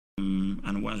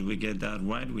And once we get that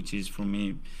right, which is for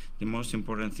me the most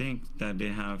important thing, that they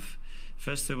have,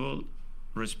 first of all,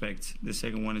 respect. The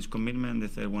second one is commitment. The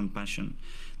third one, passion.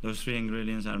 Those three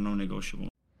ingredients are non-negotiable.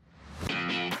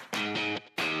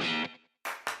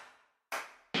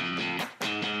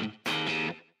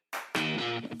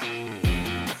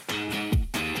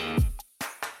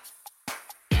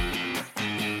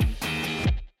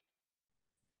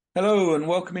 Hello and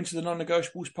welcome into the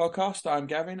Non-Negotiables podcast. I'm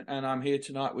Gavin and I'm here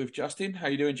tonight with Justin. How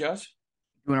you doing, Jazz?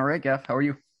 Doing all right, Gav. How are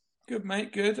you? Good,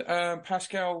 mate. Good.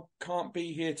 Pascal can't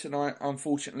be here tonight,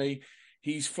 unfortunately.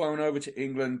 He's flown over to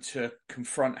England to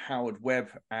confront Howard Webb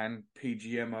and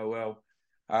PGMOL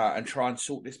and try and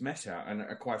sort this mess out. And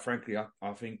quite frankly,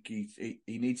 I think he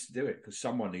needs to do it because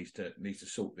someone needs to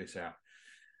sort this out.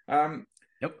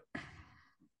 Yep.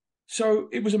 So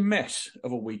it was a mess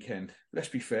of a weekend. Let's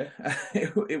be fair.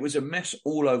 It was a mess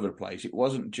all over the place. It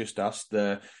wasn't just us.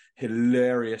 The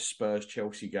hilarious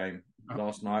Spurs-Chelsea game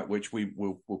last night, which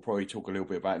we'll probably talk a little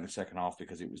bit about in the second half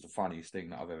because it was the funniest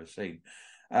thing that I've ever seen.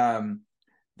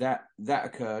 That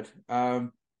occurred.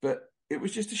 But it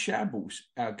was just a shambles,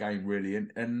 our game, really.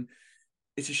 And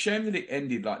it's a shame that it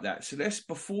ended like that. So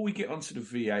before we get onto the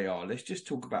VAR, let's just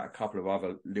talk about a couple of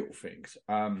other little things.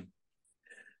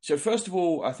 So first of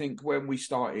all, I think when we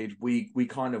started, we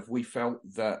felt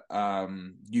that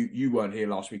you weren't here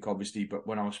last week, obviously, but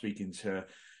when I was speaking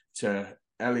to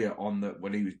Elliot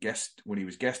when he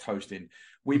was guest hosting,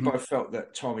 we both felt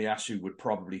that Tomiyasu would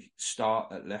probably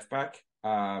start at left back.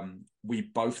 We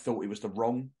both thought it was the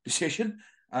wrong decision,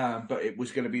 but it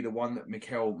was going to be the one that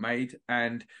Mikel made,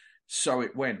 and so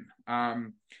it went.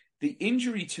 The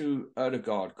injury to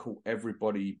Ødegaard caught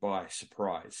everybody by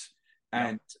surprise,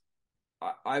 and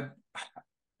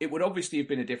it would obviously have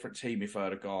been a different team if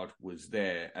Ødegaard was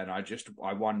there, and I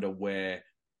wonder where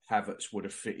Havertz would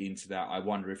have fit into that. I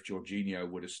wonder if Jorginho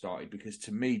would have started, because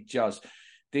to me,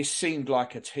 this seemed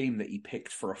like a team that he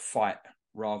picked for a fight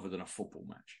rather than a football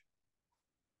match.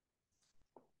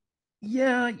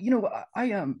 Yeah,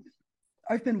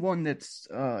 I've been one that's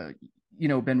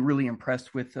been really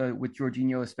impressed with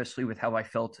Jorginho, especially with how I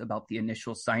felt about the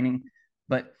initial signing.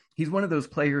 But he's one of those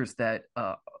players that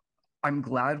I'm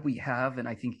glad we have, and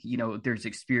I think there's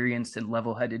experience and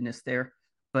level-headedness there.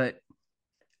 But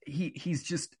he's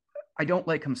just, I don't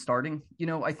like him starting.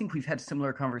 I think we've had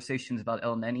similar conversations about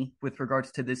El Neni with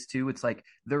regards to this too. It's like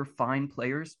they're fine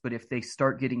players, but if they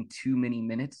start getting too many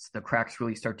minutes, the cracks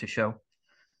really start to show.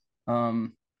 I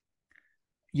don't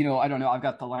know. I've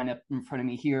got the lineup in front of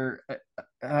me here.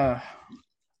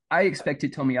 I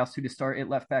expected Tomiyasu to start at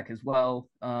left back as well.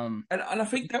 And I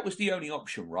think that was the only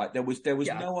option, right? There was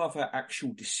no other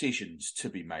actual decisions to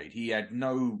be made. He had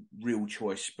no real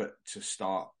choice but to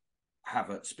start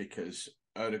Havertz because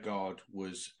Ødegaard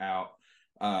was out.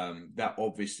 That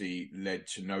obviously led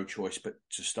to no choice but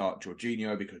to start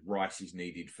Jorginho because Rice is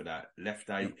needed for that left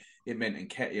day. Yep. It meant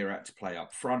Nketiah had to play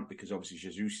up front because obviously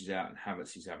Jesus is out and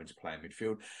Havertz is having to play in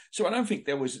midfield. So I don't think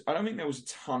there was a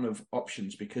ton of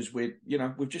options because we've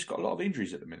just got a lot of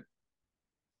injuries at the minute.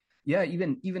 Yeah,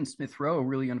 even Smith Rowe,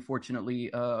 really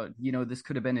unfortunately, this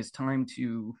could have been his time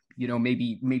to,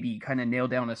 maybe kind of nail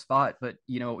down a spot, but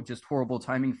just horrible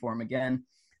timing for him again.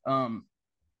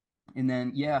 And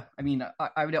then,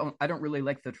 I don't really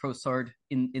like the Trossard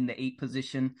in the 8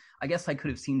 position. I guess I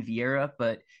could have seen Vieira,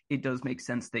 but it does make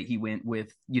sense that he went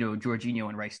with, Jorginho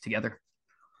and Rice together.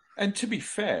 And to be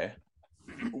fair,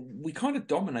 we kind of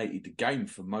dominated the game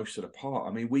for most of the part.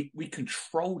 I mean, we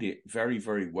controlled it very,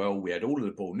 very well. We had all of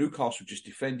the ball. Newcastle just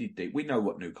defended deep. We know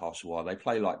what Newcastle are. They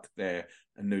play like they're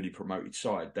a newly promoted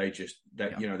side. They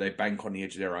bank on the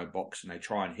edge of their own box and they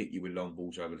try and hit you with long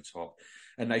balls over the top.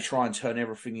 And they try and turn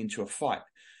everything into a fight.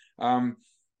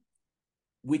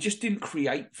 We just didn't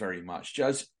create very much.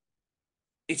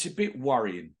 It's a bit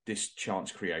worrying, this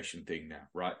chance creation thing now,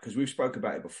 right? Because we've spoke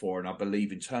about it before, and I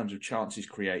believe in terms of chances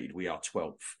created, we are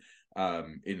 12th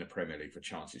in the Premier League for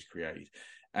chances created.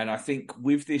 And I think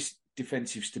with this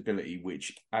defensive stability,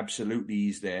 which absolutely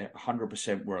is there,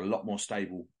 100%, we're a lot more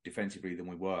stable defensively than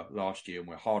we were last year, and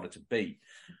we're harder to beat.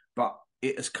 But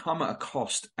it has come at a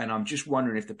cost, and I'm just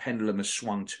wondering if the pendulum has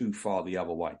swung too far the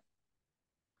other way.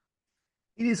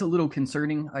 It is a little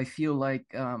concerning. I feel like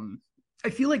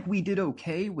we did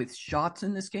okay with shots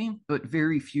in this game, but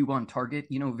very few on target.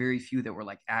 Very few that were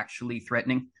like actually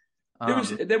threatening.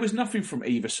 There was nothing from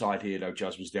either side here, though.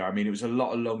 Juz was there. I mean, it was a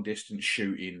lot of long distance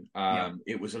shooting.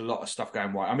 It was a lot of stuff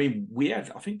going wide. I mean, I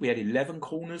think we had 11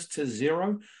 corners to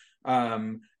 0.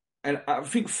 And I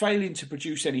think failing to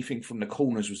produce anything from the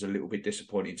corners was a little bit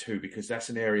disappointing too, because that's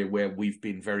an area where we've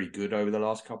been very good over the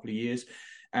last couple of years.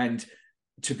 And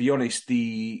to be honest,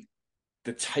 the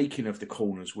the taking of the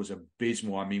corners was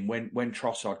abysmal. I mean, when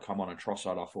Trossard come on, and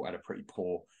Trossard I thought had a pretty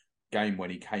poor game when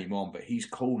he came on, but his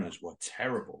corners were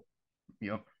terrible.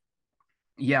 Yep.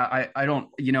 Yeah, I don't,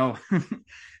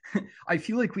 I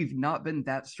feel like we've not been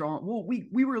that strong. Well,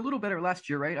 we were a little better last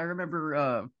year, right? I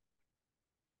remember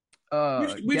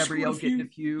We've Gabrielle getting a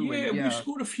few. we've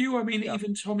scored a few. I mean, Yeah.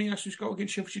 even Tommy Asu's goal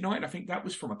against Sheffield United, I think that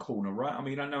was from a corner, right? I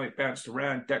mean, I know it bounced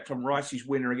around. Declan Rice's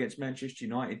winner against Manchester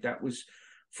United, that was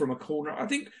from a corner. I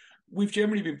think we've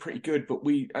generally been pretty good, but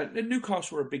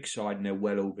Newcastle are a big side and they're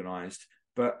well organised.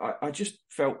 But I just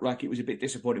felt like it was a bit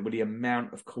disappointing with the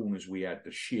amount of corners we had,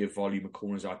 the sheer volume of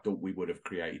corners. I thought we would have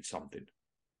created something.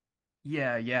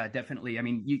 Yeah, definitely. I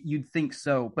mean, you'd think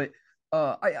so, but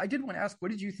I did want to ask,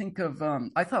 what did you think of?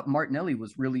 I thought Martinelli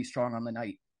was really strong on the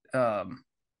night.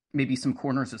 Maybe some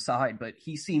corners aside, but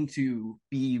he seemed to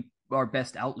be our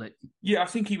best outlet. Yeah, I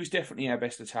think he was definitely our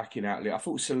best attacking outlet. I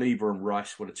thought Saliba and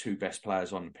Rice were the two best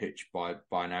players on the pitch by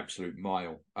an absolute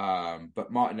mile.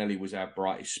 But Martinelli was our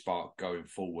brightest spark going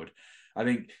forward. I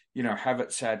think,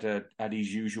 Havertz had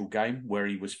his usual game where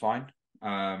he was fine.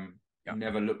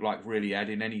 Never looked like really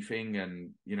adding anything,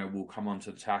 and we'll come on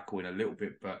to the tackle in a little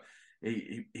bit, but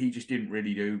he just didn't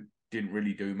really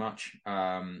do much.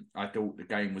 I thought the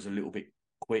game was a little bit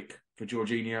quick for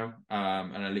Jorginho,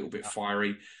 and a little bit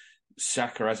fiery.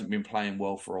 Saka hasn't been playing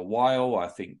well for a while. I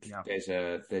think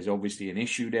there's obviously an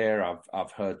issue there.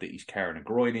 I've heard that he's carrying a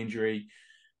groin injury.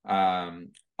 I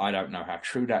don't know how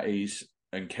true that is.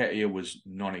 And Nketiah was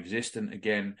non-existent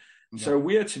again. Yeah. So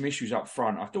we had some issues up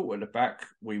front. I thought at the back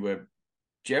we were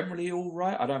generally all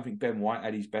right. I don't think Ben White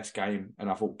had his best game, and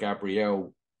I thought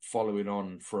Gabriel, following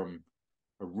on from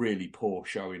a really poor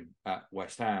showing at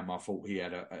West Ham, I thought he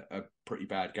had a pretty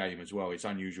bad game as well. It's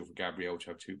unusual for Gabriel to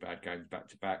have two bad games back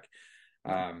to back.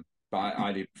 But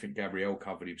I didn't think Gabriel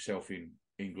covered himself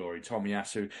in glory. Tommy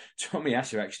Asu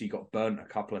actually got burnt a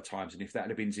couple of times, and if that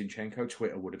had been Zinchenko,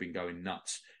 Twitter would have been going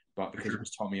nuts. But because it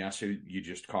was Tommy Asu, you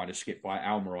just kind of skipped by.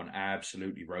 Almiron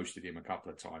absolutely roasted him a couple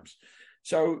of times.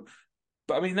 So,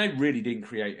 but I mean, they really didn't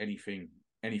create anything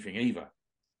either.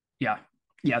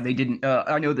 Yeah, they didn't.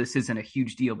 I know this isn't a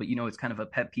huge deal, but it's kind of a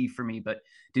pet peeve for me. But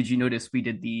did you notice we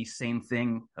did the same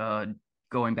thing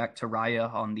going back to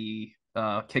Raya on the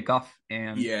kickoff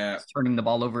and turning the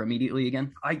ball over immediately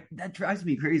again? That drives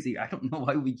me crazy. I don't know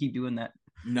why we keep doing that.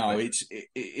 No,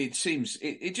 it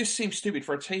just seems stupid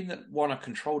for a team that want to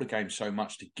control the game so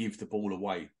much to give the ball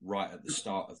away right at the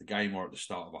start of the game or at the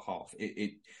start of a half.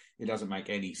 It doesn't make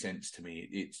any sense to me.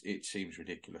 It seems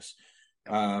ridiculous.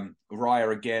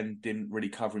 Raya again didn't really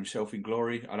cover himself in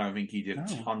glory. I don't think he did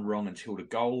a ton wrong until the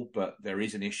goal, but there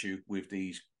is an issue with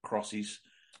these crosses.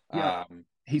 Yeah,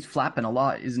 he's flapping a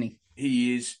lot, isn't he?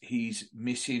 He is. He's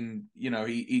missing.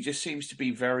 He just seems to be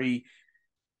very.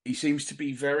 He seems to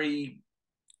be very.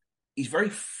 He's very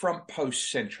front post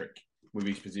centric with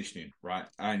his positioning, right?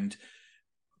 And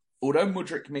although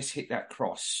Mudryk mishit that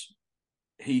cross,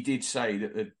 he did say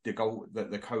that the goal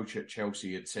that the coach at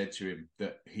Chelsea had said to him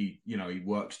that he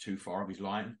works too far of his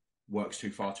line, works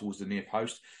too far towards the near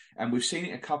post, and we've seen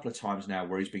it a couple of times now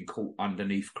where he's been caught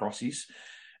underneath crosses,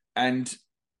 and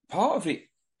part of it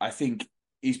I think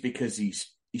is because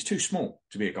he's too small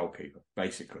to be a goalkeeper.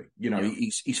 Basically,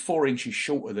 he's 4 inches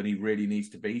shorter than he really needs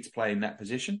to be to play in that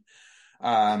position.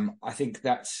 I think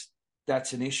that's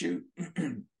an issue,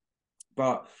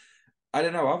 but I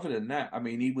don't know. Other than that, I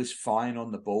mean, he was fine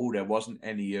on the ball. There wasn't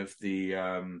any of the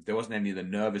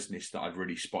nervousness that I've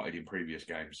really spotted in previous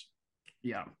games.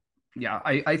 Yeah.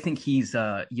 I think he's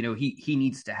he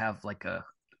needs to have like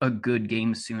a good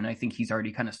game soon. I think he's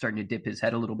already kind of starting to dip his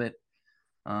head a little bit.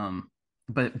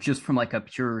 But just from like a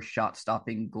pure shot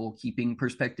stopping goalkeeping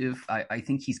perspective, I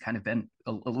think he's kind of been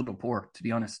a little poor, to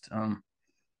be honest.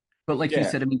 But like you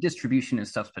said, I mean, distribution and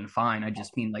stuff's been fine. I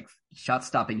just mean like shot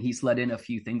stopping. He's let in a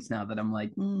few things now that I'm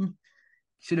like,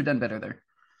 should have done better there.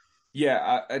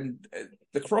 Yeah, and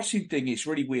the crossing thing is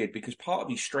really weird because part of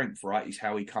his strength, right, is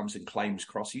how he comes and claims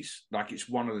crosses. Like it's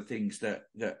one of the things that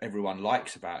everyone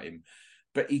likes about him.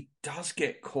 But he does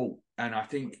get caught, and I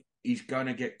think he's going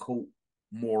to get caught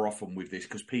more often with this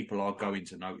because people are going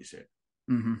to notice it.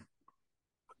 Mm-hmm.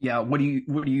 Yeah, what do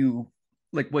you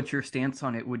like? What's your stance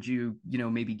on it? Would you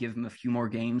maybe give him a few more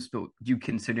games? But you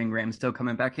considering Ramsdale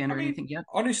coming back in or anything yet?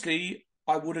 Honestly,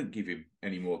 I wouldn't give him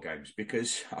any more games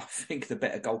because I think the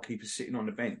better goalkeeper's sitting on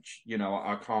the bench.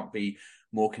 I can't be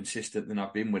more consistent than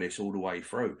I've been with this all the way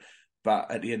through.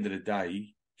 But at the end of the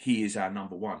day, he is our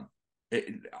number one.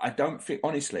 I don't think,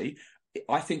 honestly,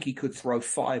 I think he could throw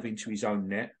 5 into his own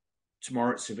net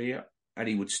tomorrow at Sevilla and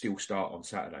he would still start on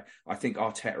Saturday. I think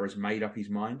Arteta has made up his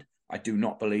mind. I do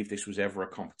not believe this was ever a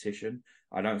competition.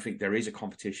 I don't think there is a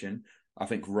competition. I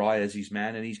think Raya's his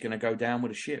man, and he's going to go down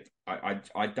with a ship. I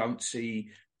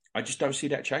just don't see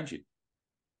that changing.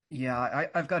 Yeah,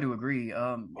 I've got to agree.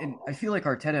 And I feel like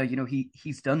Arteta,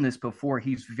 he's done this before.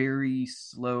 He's very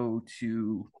slow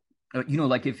to,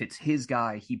 like if it's his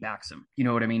guy, he backs him. You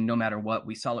know what I mean? No matter what.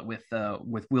 We saw it with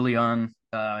Willian.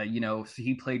 So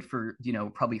he played for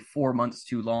probably 4 months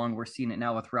too long. We're seeing it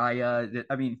now with Raya.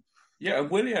 I mean, yeah, and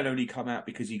Willian only come out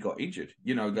because he got injured.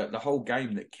 The whole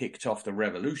game that kicked off the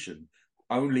revolution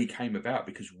only came about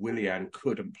because Willian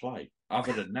couldn't play.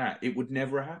 Other than that, it would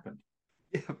never have happened.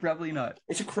 Yeah, probably not.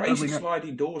 It's a crazy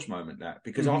sliding doors moment, that,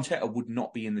 because Arteta would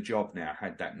not be in the job now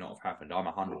had that not have happened. I'm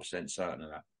 100% certain of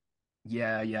that.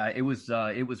 Yeah, it was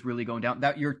really going down.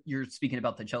 That you're speaking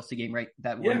about the Chelsea game, right?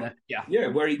 That one, yeah,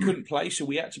 where he couldn't play, so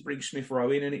we had to bring Smith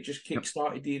Rowe in, and it just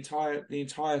kick-started the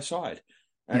entire side.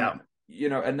 And,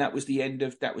 and that was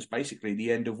basically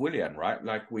the end of Willian, right?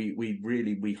 Like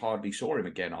we hardly saw him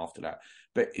again after that.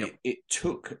 But it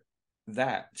took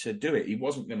that to do it. He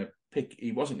wasn't going to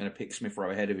pick Smith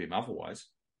Rowe ahead of him otherwise.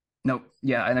 No,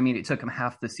 yeah, and I mean it took him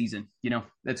half the season.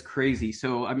 That's crazy.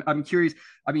 So I'm curious.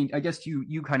 I mean, I guess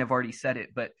you kind of already said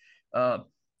it, but I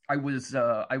was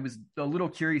a little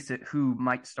curious at who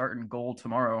might start in goal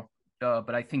tomorrow.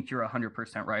 But I think you're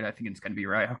 100% right. I think it's going to be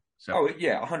Raya. So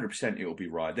 100% it will be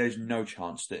Raya. There's no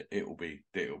chance that it will be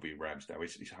Ramsdale.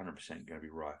 It's 100% going to be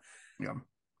Raya. Yeah.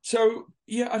 So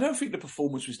I don't think the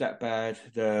performance was that bad.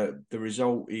 The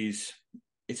result is.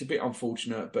 It's a bit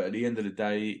unfortunate, but at the end of the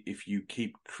day, if you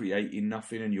keep creating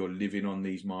nothing and you're living on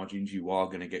these margins, you are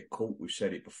going to get caught. We've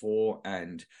said it before,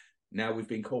 and now we've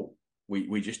been caught.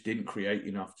 We just didn't create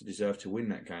enough to deserve to win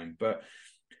that game. But,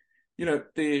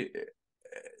 the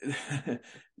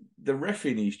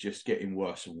reffing is just getting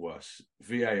worse and worse.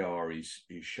 VAR is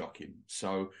shocking.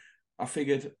 So I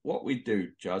figured what we'd do,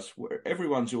 Juz,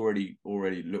 everyone's already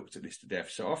looked at this to death.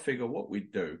 So I figure what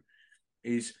we'd do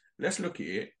is let's look at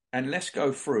it, and let's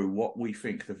go through what we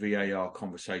think the VAR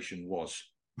conversation was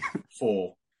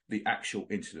for the actual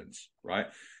incidents, right?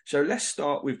 So let's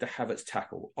start with the Havertz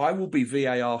tackle. I will be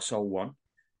VAR Soul 1.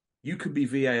 You could be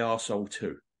VAR Soul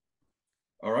 2.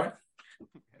 All right?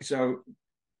 So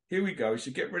here we go.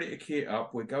 So get ready to key it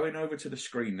up. We're going over to the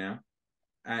screen now,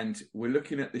 and we're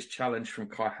looking at this challenge from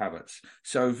Kai Havertz.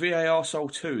 So VAR Soul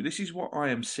 2, this is what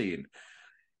I am seeing.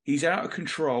 He's out of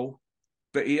control,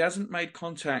 but he hasn't made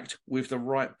contact with the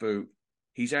right boot.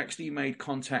 He's actually made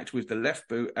contact with the left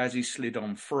boot as he slid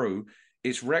on through.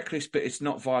 It's reckless, but it's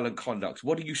not violent conduct.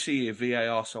 What do you see here,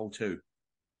 VAR Soul 2?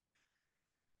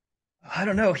 I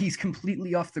don't know. He's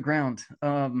completely off the ground.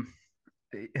 I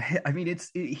mean,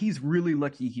 he's really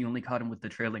lucky he only caught him with the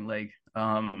trailing leg.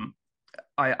 I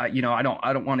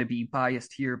don't want to be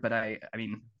biased here, but I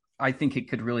mean, I think it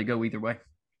could really go either way.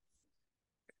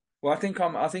 Well, I think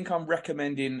I'm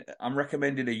recommending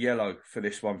a yellow for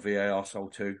this one, VAR Soul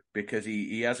 2, because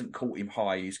he hasn't caught him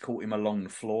high, he's caught him along the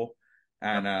floor.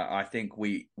 And I think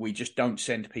we just don't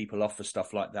send people off for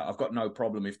stuff like that. I've got no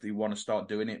problem if they want to start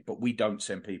doing it, but we don't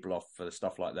send people off for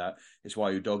stuff like that. It's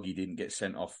why Udogie didn't get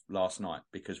sent off last night,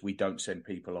 because we don't send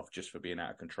people off just for being out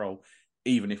of control,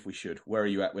 even if we should. Where are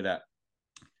you at with that?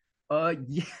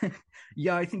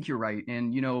 Yeah, I think you're right.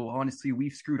 And, honestly,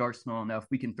 we've screwed Arsenal enough.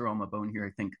 We can throw them a bone here,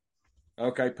 I think.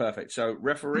 Okay, perfect. So,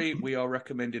 referee, we are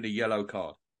recommending a yellow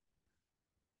card.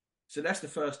 So that's the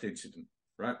first incident,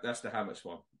 right? That's the Havertz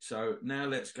one. So now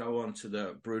let's go on to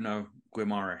the Bruno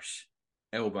Guimaraes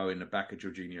elbow in the back of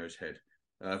Jorginho's head.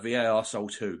 VAR Soul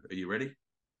 2. Are you ready?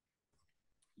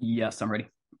 Yes, I'm ready.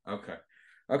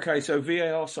 Okay, so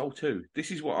VAR Soul 2. This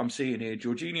is what I'm seeing here.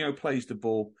 Jorginho plays the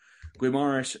ball.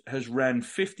 Guimaraes has ran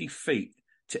 50 feet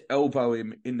to elbow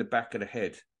him in the back of the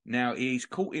head. Now, he's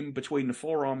caught him between the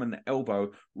forearm and the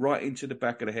elbow, right into the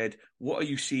back of the head. What are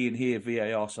you seeing here,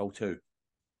 VAR Soul 2?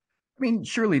 I mean,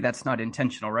 surely that's not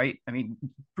intentional, right? I mean,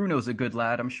 Bruno's a good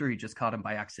lad. I'm sure he just caught him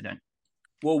by accident.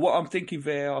 Well, what I'm thinking,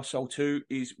 VAR Soul 2,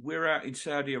 is we're out in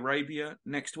Saudi Arabia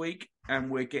next week, and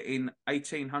we're getting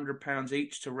 £1,800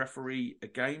 each to referee a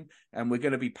game, and we're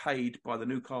going to be paid by the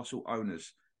Newcastle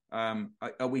owners. Are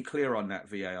we clear on that,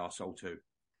 VAR Soul 2?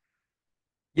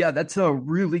 Yeah, that's a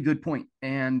really good point.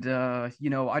 And, I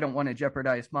don't want to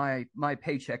jeopardize my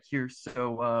paycheck here.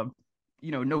 So,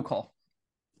 no call.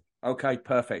 Okay,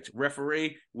 perfect.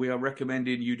 Referee, we are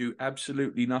recommending you do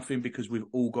absolutely nothing because we've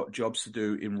all got jobs to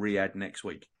do in Riyadh next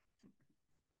week.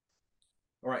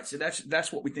 All right, so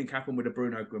that's what we think happened with the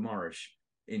Bruno Guimaraes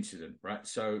incident, right?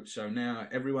 So now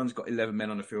everyone's got 11 men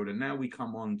on the field, and now we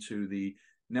come on to the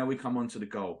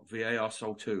goal. VAR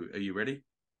Soul 2. Are you ready?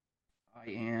 I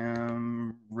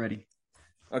am ready.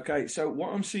 Okay, so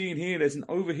what I'm seeing here, there's an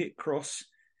overhit cross.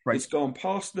 Right. It's gone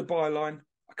past the byline.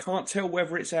 I can't tell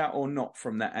whether it's out or not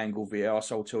from that angle, VAR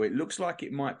Soul 2. It looks like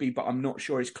it might be, but I'm not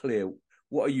sure it's clear.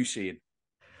 What are you seeing?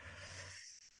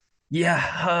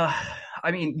 Yeah,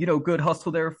 I mean, good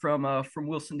hustle there from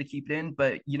Wilson to keep it in,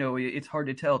 but it's hard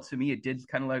to tell. To me, it did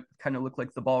kind of look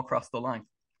like the ball crossed the line.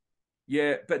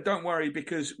 Yeah, but don't worry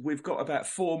because we've got about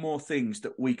 4 more things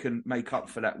that we can make up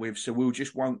for that with. So we'll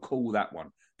just won't call that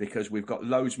one because we've got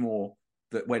loads more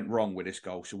that went wrong with this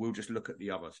goal. So we'll just look at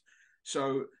the others.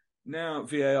 So now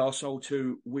VAR Soul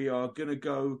 2, we are going to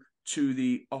go to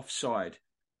the offside.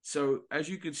 So as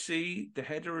you can see, the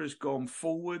header has gone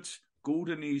forwards.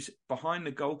 Gordon is behind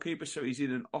the goalkeeper, so he's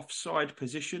in an offside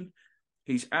position.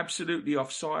 He's absolutely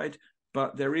offside,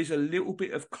 but there is a little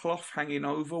bit of cloth hanging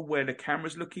over where the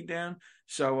camera's looking down.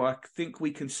 So I think we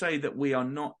can say that we are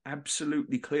not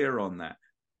absolutely clear on that.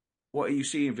 What are you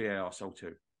seeing, VAR Soul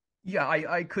 2? Yeah,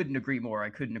 I couldn't agree more.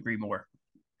 I couldn't agree more.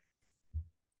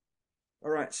 All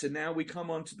right, so now we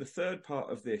come on to the third part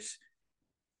of this.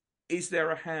 Is there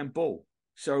a handball?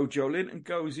 So Joe Linton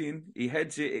goes in, he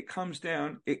heads it, it comes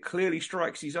down, it clearly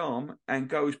strikes his arm and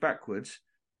goes backwards,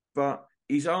 but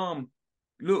his arm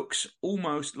looks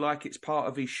almost like it's part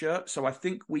of his shirt. So I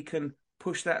think we can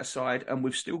push that aside and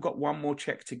we've still got one more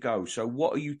check to go. So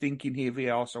what are you thinking here,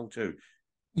 VAR Soul 2?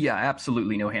 Yeah,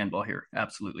 absolutely no handball here.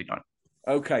 Absolutely not.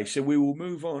 Okay, so we will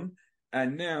move on.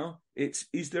 And now is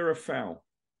there a foul?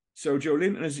 So Joe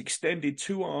Linton has extended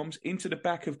 2 arms into the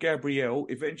back of Gabriel,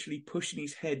 eventually pushing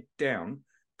his head down,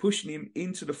 pushing him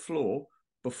into the floor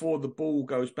before the ball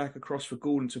goes back across for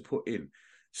Gordon to put in.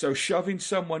 So shoving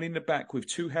someone in the back with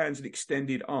 2 hands and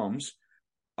extended arms,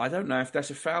 I don't know if that's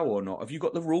a foul or not. Have you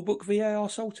got the rule book, VAR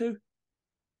Soul 2?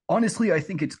 Honestly, I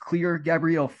think it's clear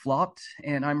Gabriel flopped,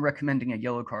 and I'm recommending a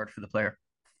yellow card for the player.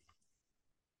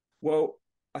 Well,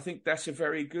 I think that's a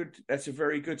very good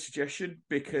suggestion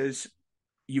because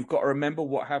you've got to remember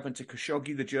what happened to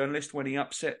Khashoggi, the journalist, when he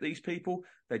upset these people.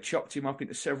 They chopped him up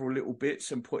into several little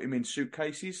bits and put him in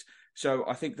suitcases. So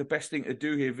I think the best thing to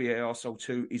do here, VAR Soul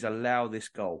 2, is allow this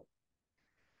goal.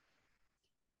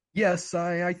 Yes,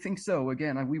 I think so.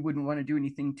 Again, we wouldn't want to do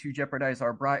anything to jeopardize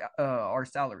our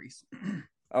salaries.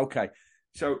 Okay.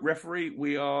 So, referee,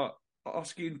 we are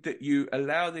asking that you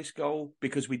allow this goal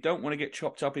because we don't want to get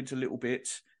chopped up into little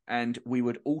bits. And we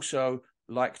would also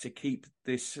like to keep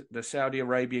the Saudi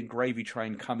Arabian gravy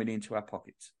train coming into our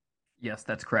pockets. Yes,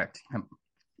 that's correct.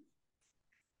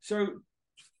 So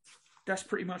that's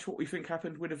pretty much what we think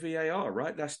happened with a VAR,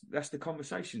 right? That's the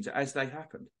conversations as they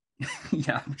happened.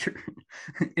 Yeah, sure.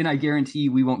 And I guarantee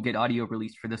we won't get audio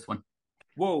released for this one.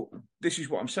 Well, this is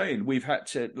what I'm saying. We've had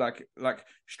to like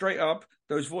straight up.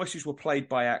 Those voices were played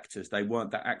by actors. They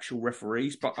weren't the actual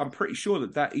referees. But I'm pretty sure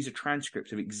that is a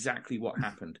transcript of exactly what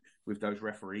happened with those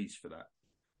referees for that.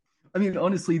 I mean,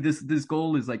 honestly, this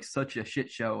goal is like such a shit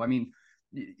show. I mean,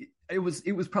 it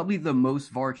was probably the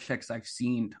most VAR checks I've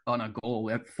seen on a goal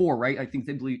at 4, right? I think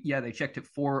they checked it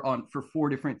for 4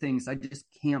 different things. I just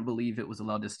can't believe it was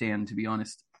allowed to stand, to be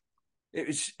honest.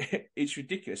 It's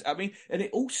ridiculous. I mean, and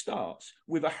it all starts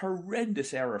with a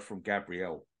horrendous error from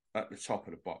Gabriel at the top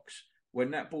of the box.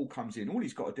 When that ball comes in, all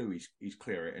he's got to do is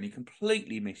clear it, and he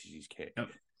completely misses his kick.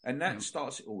 Yep. And that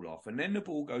starts it all off. And then the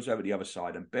ball goes over the other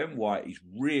side, and Ben White is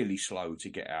really slow to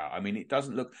get out. I mean, it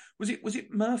doesn't look. Was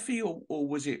it Murphy or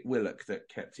was it Willock that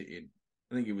kept it in?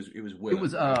 I think it was Willock. It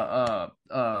was I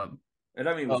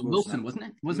don't think it was Wilson, wasn't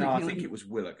it? Wasn't no, it? I think it was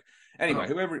Willock. Anyway,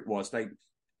 whoever it was, they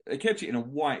kept it in, and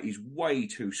White is way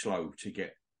too slow to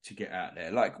get out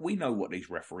there. Like, we know what these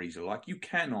referees are like. You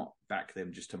cannot back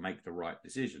them just to make the right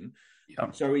decision.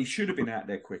 Yeah. So he should have been out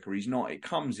there quicker. He's not. It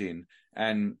comes in,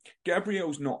 and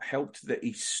Gabriel's not helped that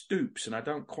he stoops, and I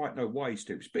don't quite know why he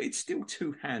stoops, but it's still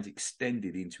 2 hands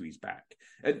extended into his back.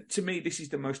 And to me, this is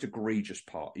the most egregious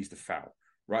part, is the foul,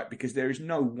 right? Because there is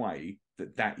no way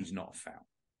that is not a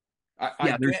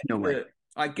foul. There's no way.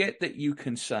 I get that you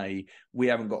can say we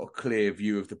haven't got a clear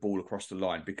view of the ball across the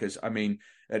line because, I mean,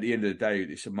 at the end of the day,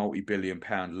 it's a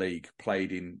multi-billion-pound league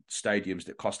played in stadiums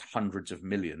that cost hundreds of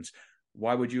millions.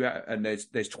 Why would you have, and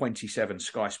there's 27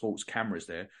 Sky Sports cameras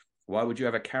there. Why would you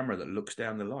have a camera that looks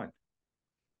down the line?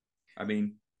 I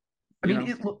mean,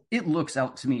 it looks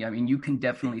out to me. I mean, you can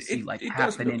definitely see like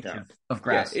half an inch of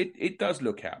grass. Yeah, it does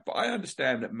look out, but I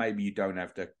understand that maybe you don't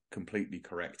have the completely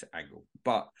correct angle.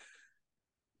 But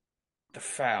the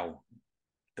foul,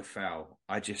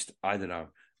 I don't know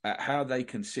how they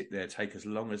can sit there, take as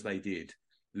long as they did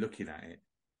looking at it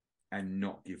and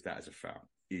not give that as a foul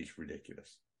is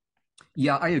ridiculous.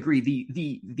 Yeah, I agree.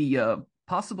 The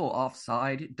possible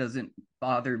offside doesn't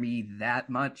bother me that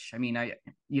much. I mean, it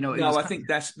No, was I kind think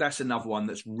that's another one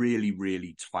that's really,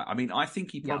 really tight. I mean, I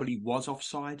think he of, yeah. probably was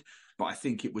offside, but I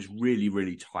think it was really,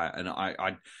 really tight. And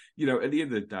at the end of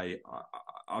the day,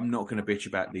 I'm not going to bitch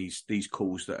about these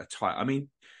calls that are tight. I mean,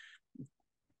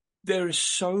 there are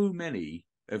so many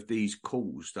of these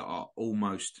calls that are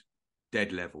almost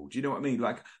dead level. Do you know what I mean?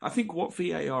 Like, I think what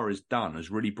VAR has done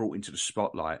has really brought into the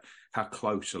spotlight how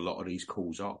close a lot of these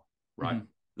calls are, right? Mhm.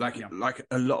 Like, Yeah. like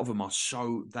a lot of them are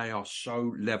so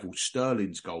level.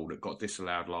 Sterling's goal that got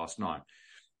disallowed last night.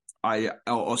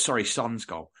 Sorry, Son's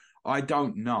goal. I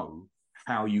don't know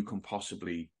how you can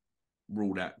possibly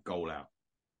rule that goal out.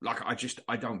 Like,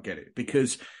 I don't get it,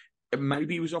 because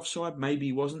maybe he was offside, maybe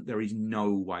he wasn't. There is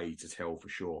no way to tell for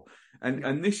sure.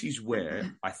 And this is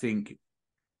where I think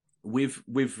with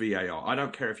VAR, I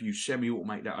don't care if you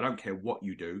semi-automate that. I don't care what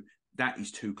you do. That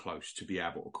is too close to be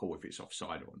able to call if it's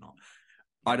offside or not.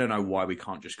 I don't know why we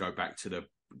can't just go back to the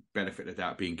benefit of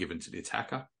that being given to the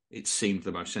attacker. It seemed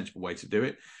the most sensible way to do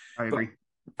it. I But agree.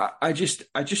 I just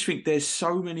think there's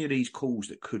so many of these calls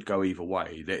that could go either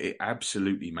way that it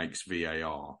absolutely makes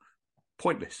VAR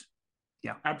pointless.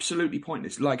 Yeah. Absolutely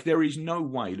pointless. Like, there is no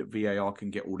way that VAR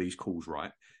can get all these calls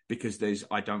right, because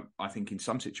I think in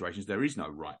some situations there is no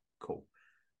right call.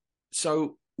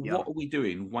 So Yeah. what are we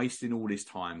doing, wasting all this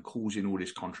time, causing all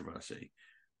this controversy,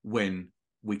 when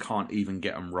we can't even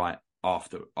get them right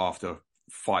after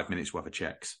 5 minutes worth of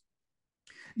checks?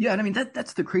 Yeah, and I mean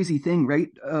that's the crazy thing, right?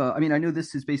 I mean, I know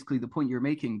this is basically the point you're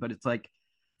making, but it's like,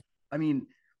 I mean,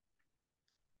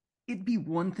 it'd be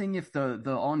one thing if the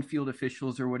on-field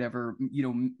officials or whatever,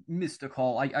 missed a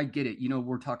call. I get it.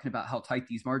 We're talking about how tight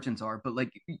these margins are, but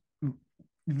like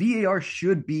VAR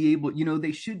should be able,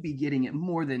 they should be getting it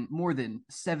more than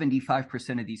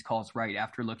 75% of these calls right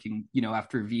after looking,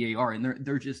 after VAR, and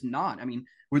they're just not. I mean,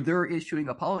 where they're issuing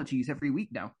apologies every week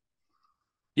now.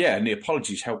 Yeah, and the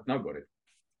apologies help nobody.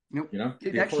 It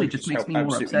The actually just apologies makes help me more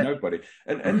absolutely upset. nobody.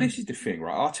 And this is the thing,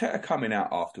 right? Arteta coming out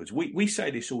afterwards. We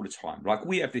say this all the time. Like,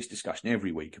 we have this discussion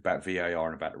every week about VAR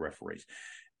and about the referees.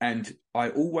 And I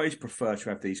always prefer to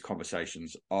have these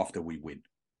conversations after we win,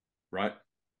 right?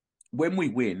 When we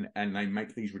win and they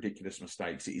make these ridiculous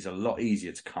mistakes, it is a lot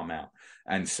easier to come out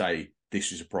and say,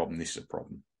 this is a problem, this is a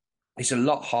problem. It's a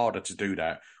lot harder to do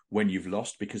that when you've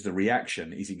lost, because the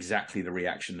reaction is exactly the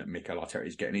reaction that Mikel Arteta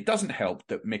is getting. It doesn't help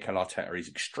that Mikel Arteta is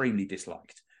extremely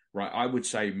disliked, right? I would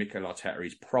say Mikel Arteta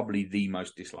is probably the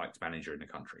most disliked manager in the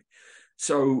country.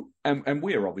 So, and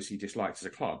we're obviously disliked as a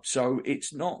club. So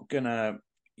it's not going to,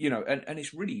 and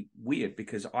it's really weird,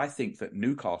 because I think that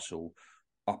Newcastle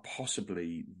are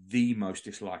possibly the most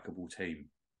dislikable team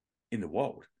in the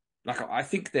world. Like, I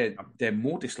think they're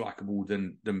more dislikable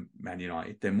than Man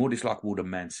United. They're more dislikable than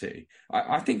Man City.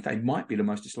 I think they might be the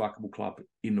most dislikable club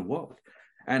in the world.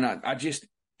 And I just,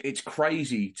 it's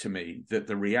crazy to me that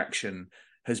the reaction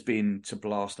has been to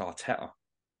blast Arteta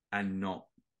and not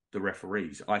the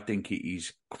referees. I think it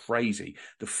is crazy.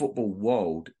 The football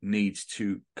world needs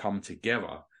to come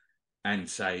together and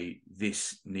say,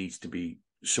 this needs to be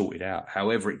sorted out,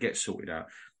 however it gets sorted out,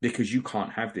 because you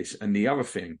can't have this. And the other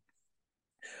thing,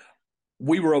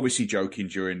 we were obviously joking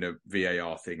during the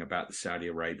VAR thing about the Saudi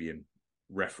Arabian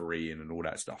refereeing and all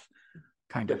that stuff.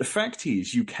 Kind But of. the fact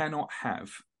is, you cannot have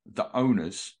the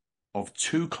owners of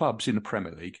two clubs in the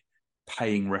Premier League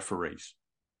paying referees.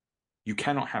 You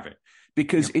cannot have it,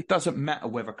 because it doesn't matter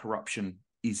whether corruption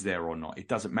is there or not. It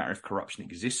doesn't matter if corruption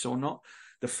exists or not.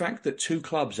 The fact that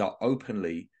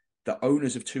the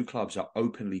owners of two clubs are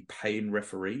openly paying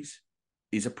referees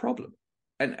is a problem.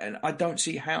 And I don't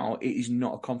see how it is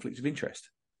not a conflict of interest.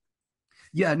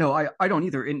 Yeah, no, I don't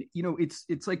either. And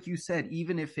it's like you said,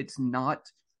 even if it's not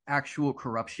actual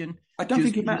corruption, I don't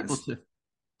think it being able matters. to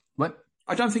what?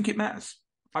 I don't think it matters.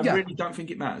 I Yeah, really don't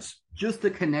think it matters. just the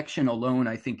connection alone,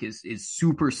 I think, is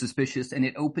super suspicious, and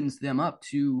it opens them up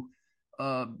to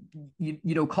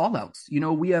call outs.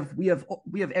 We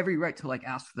have every right to like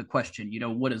ask the question,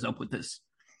 what is up with this?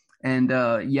 And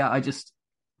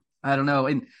I don't know.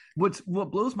 And what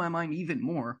blows my mind even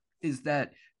more is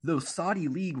that the Saudi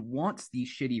league wants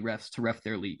these shitty refs to ref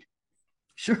their league.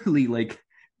 Surely, like,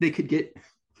 they could get.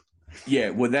 Yeah,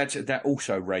 well, that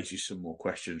also raises some more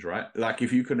questions, right? Like,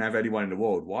 if you can have anyone in the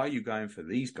world, why are you going for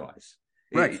these guys?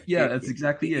 Right. Yeah, that's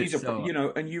exactly it. These are,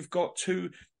 So, and you've got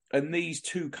these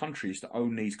two countries that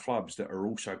own these clubs that are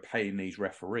also paying these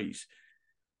referees.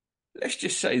 Let's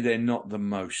just say they're not the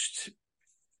most.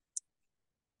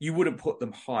 You wouldn't put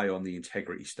them high on the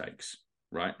integrity stakes,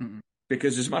 right? mm-mm.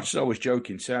 Because as much as I was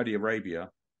joking, Saudi Arabia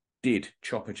did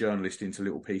chop a journalist into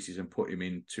little pieces and put him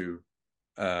into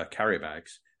carrier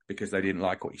bags because they didn't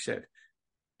like what he said.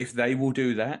 If they will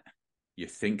do that, you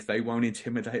think they won't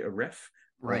intimidate a ref,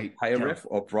 right? Or pay a ref,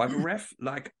 or bribe a ref?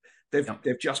 Like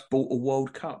they've just bought a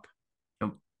World Cup.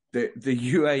 The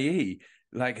UAE,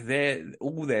 like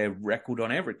all their record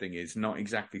on everything is not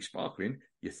exactly sparkling.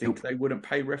 You think they wouldn't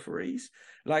pay referees?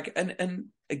 Like, and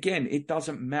again, it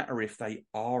doesn't matter if they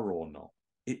are or not.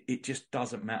 It just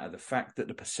doesn't matter. The fact that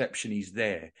the perception is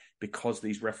there because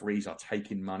these referees are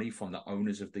taking money from the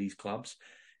owners of these clubs,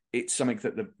 it's something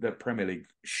that the Premier League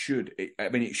should.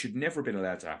 It should never have been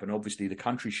allowed to happen. Obviously, the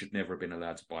country should never have been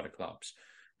allowed to buy the clubs.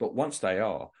 But once they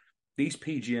are, these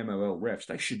PGMOL refs,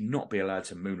 they should not be allowed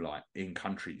to moonlight in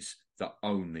countries that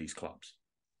own these clubs.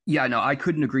 Yeah, no, I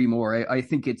couldn't agree more. I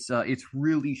think it's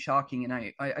really shocking, and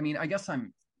I mean, I guess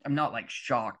I'm not like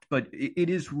shocked, but it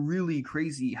is really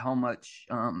crazy how much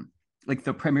like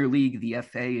the Premier League, the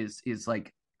FA is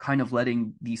like kind of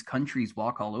letting these countries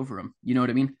walk all over them. You know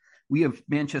what I mean? We have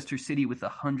Manchester City with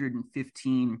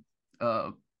 115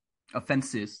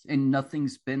 offenses, and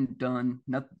nothing's been done.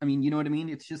 I mean, you know what I mean?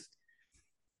 It's just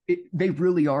they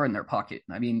really are in their pocket.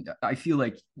 I mean, I feel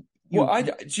like.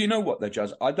 Do you know what, though,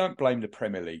 Judge? I don't blame the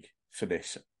Premier League for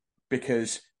this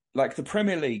because, like, the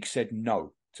Premier League said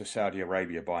no to Saudi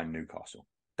Arabia buying Newcastle.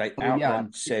 They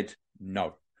outright said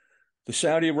no. The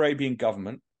Saudi Arabian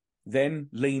government then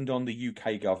leaned on the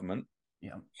UK government,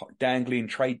 dangling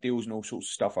trade deals and all sorts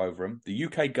of stuff over them. The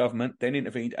UK government then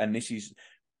intervened, and there's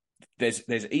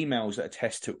emails that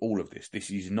attest to all of this. This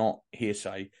is not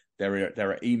hearsay. There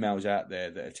are emails out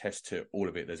there that attest to all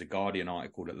of it. There's a Guardian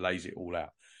article that lays it all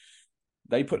out.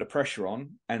 They put the pressure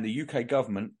on, and the UK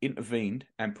government intervened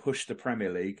and pushed the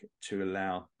Premier League to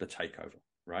allow the takeover,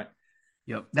 right?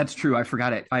 Yep, that's true. I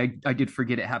forgot it. I did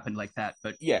forget it happened like that.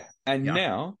 But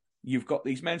now you've got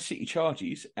these Man City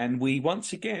charges, and we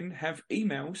once again have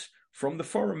emails from the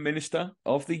foreign minister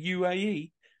of the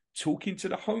UAE talking to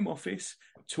the Home Office,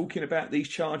 talking about these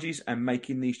charges and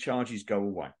making these charges go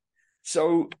away.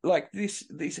 So, like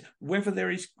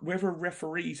whether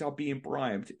referees are being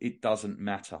bribed, it doesn't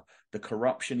matter. The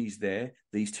corruption is there.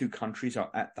 These two countries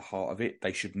are at the heart of it.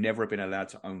 They should never have been allowed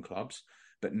to own clubs,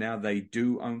 but now they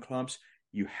do own clubs.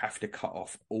 You have to cut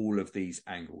off all of these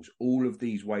angles, all of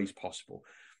these ways possible.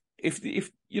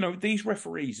 If you know these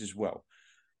referees as well,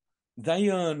 they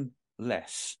earn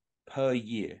less per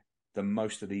year than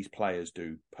most of these players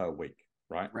do per week,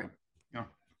 right? Right. Yeah.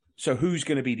 So who's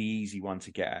going to be the easy one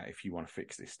to get at if you want to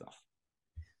fix this stuff?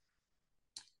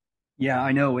 Yeah,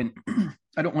 I know, and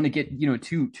I don't want to get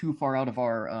too far out of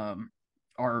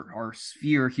our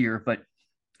sphere here, but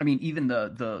I mean, even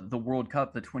the World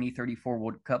Cup, the 2034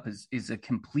 World Cup is a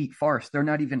complete farce. They're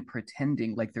not even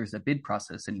pretending like there's a bid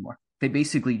process anymore. They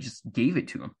basically just gave it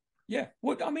to them. Yeah,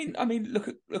 well, I mean, look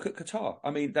at Qatar.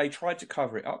 I mean, they tried to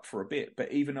cover it up for a bit,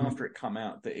 but even after it come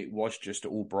out that it was just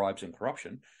all bribes and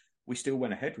corruption, we still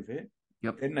went ahead with it.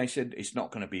 Yep. Then they said it's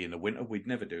not going to be in the winter. We'd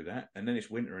never do that. And then it's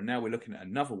winter, and now we're looking at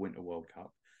another Winter World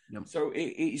Cup. Yep. So it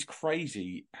is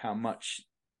crazy how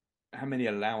many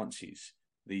allowances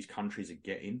these countries are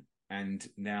getting, and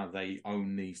now they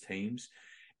own these teams.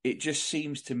 It just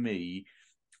seems to me,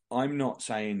 I'm not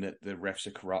saying that the refs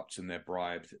are corrupt and they're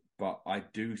bribed, but I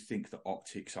do think the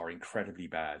optics are incredibly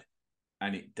bad.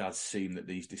 And it does seem that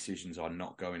these decisions are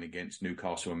not going against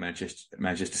Newcastle and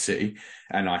Manchester City.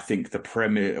 And I think the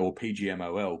Premier or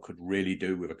PGMOL could really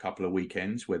do with a couple of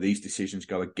weekends where these decisions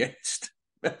go against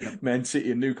Man City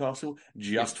and Newcastle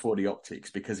just for the optics,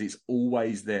 because it's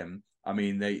always them. I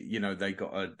mean,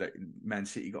 Man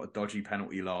City got a dodgy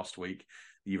penalty last week.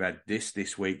 You've had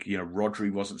this week.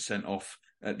 Rodri wasn't sent off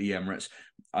at the Emirates.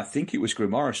 I think it was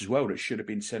VARse as well that should have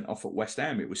been sent off at West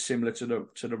Ham. It was similar to the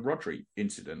Rodri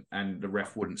incident, and the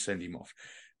ref wouldn't send him off.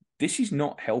 This is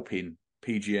not helping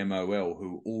PGMOL,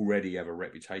 who already have a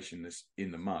reputation that's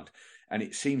in the mud. And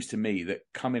it seems to me that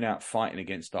coming out fighting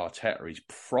against Arteta is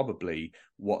probably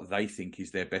what they think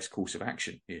is their best course of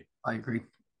action here. I agree.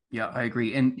 Yeah, I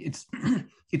agree. And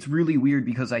it's really weird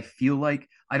because I feel like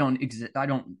I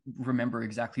don't remember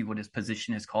exactly what his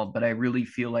position is called, but I really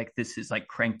feel like this is like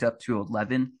cranked up to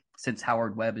 11 since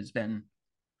Howard Webb has been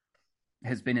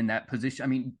in that position. I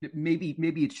mean,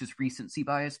 maybe it's just recency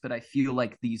bias, but I feel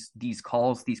like these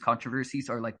calls, these controversies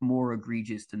are like more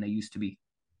egregious than they used to be.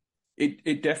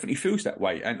 It definitely feels that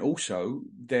way. And also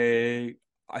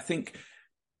I think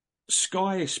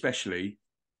Sky especially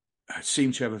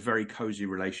seem to have a very cozy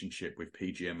relationship with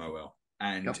PGMOL,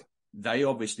 and they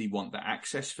obviously want the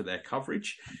access for their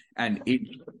coverage, and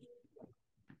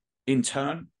in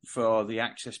turn for the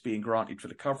access being granted for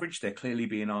the coverage, they're clearly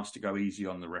being asked to go easy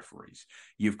on the referees.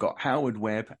 You've got Howard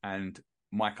Webb and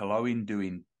Michael Owen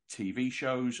doing TV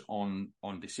shows, on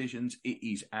decisions. It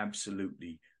is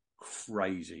absolutely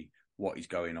crazy what is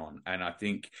going on. And I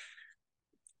think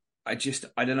I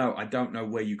don't know. I don't know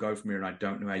where you go from here, and I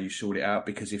don't know how you sort it out,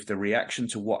 because if the reaction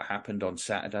to what happened on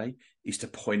Saturday is to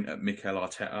point at Mikel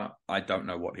Arteta, I don't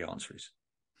know what the answer is.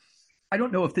 I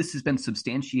don't know if this has been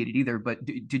substantiated either, but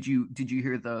did you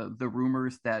hear the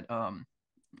rumors that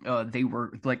they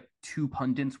were like 2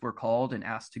 pundits were called and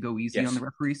asked to go easy on the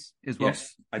referees as well?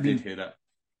 Yes, I did hear that.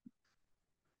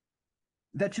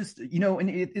 That just, and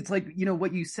it's like,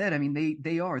 what you said. I mean,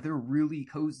 they're really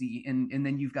cozy, and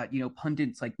then you've got,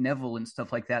 pundits like Neville and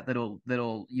stuff like that that'll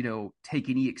take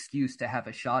any excuse to have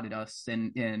a shot at us,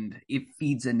 and it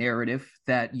feeds a narrative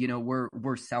that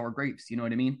we're sour grapes. You know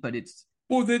what I mean? But it's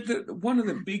one of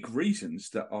the big reasons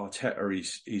that Arteta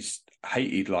is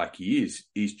hated like he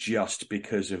is just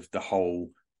because of the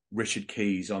whole Richard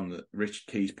Keys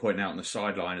pointing out on the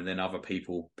sideline and then other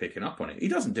people picking up on it. He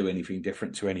doesn't do anything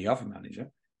different to any other manager.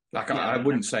 I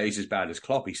wouldn't say he's as bad as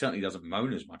Klopp. He certainly doesn't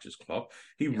moan as much as Klopp.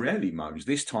 He rarely moans.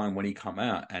 This time when he come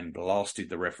out and blasted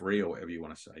the referee, or whatever you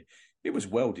want to say, it was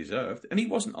well deserved. And he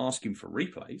wasn't asking for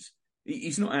replays.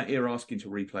 He's not out here asking to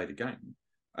replay the game.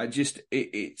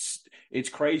 It's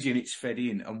crazy, and it's fed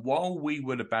in. And while we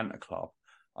were the banter club,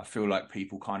 I feel like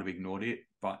people kind of ignored it.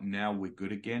 But now we're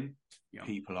good again. Yeah.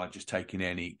 People are just taking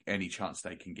any chance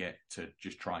they can get to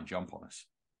just try and jump on us.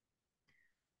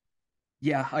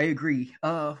 Yeah, I agree.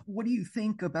 What do you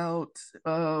think about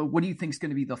what do you think is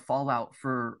going to be the fallout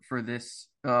for this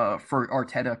for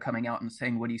Arteta coming out and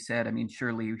saying what he said? I mean,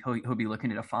 surely he'll be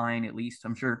looking at a fine at least,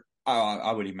 I'm sure.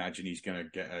 I would imagine he's going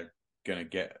to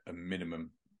get a minimum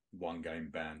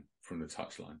 1-game ban from the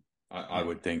touchline. I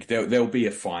would think there'll be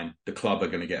a fine. The club are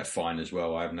going to get a fine as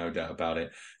well. I have no doubt about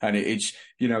it. And it's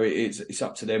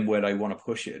up to them where they want to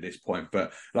push it at this point.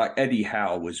 But like Eddie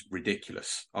Howe was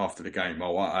ridiculous after the game.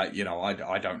 Oh, I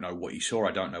don't know what he saw.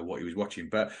 I don't know what he was watching.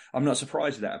 But I'm not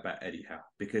surprised at that about Eddie Howe,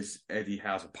 because Eddie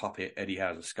Howe's a puppet. Eddie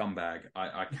Howe's a scumbag.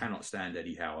 I cannot stand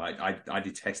Eddie Howe. I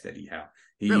detest Eddie Howe.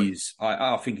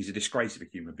 I think he's a disgrace of a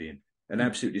human being. An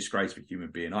absolute disgrace for a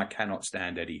human being. I cannot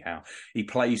stand Eddie Howe. He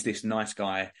plays this nice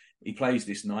guy, and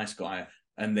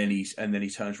then he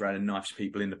turns around and knifes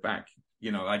people in the back.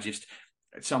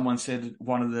 Someone said,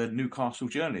 one of the Newcastle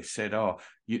journalists said,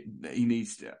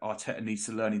 Arteta needs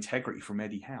to learn integrity from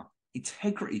Eddie Howe.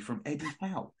 Integrity from Eddie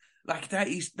Howe. Like that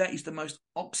is the most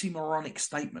oxymoronic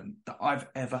statement that I've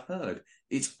ever heard.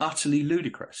 It's utterly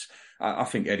ludicrous. I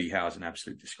think Eddie Howe is an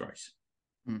absolute disgrace.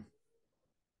 Mm.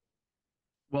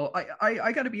 Well,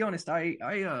 I got to be honest. I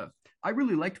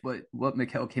really liked what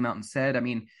Mikel came out and said. I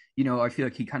mean, I feel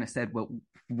like he kind of said what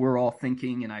we're all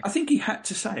thinking, and I think he had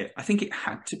to say it. I think it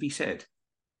had to be said.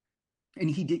 And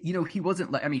he did. He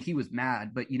wasn't like, I mean, he was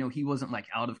mad, but he wasn't like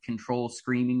out of control,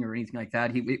 screaming or anything like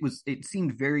that. It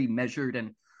seemed very measured,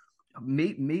 and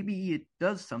maybe it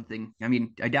does something. I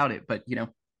mean, I doubt it, but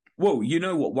Well,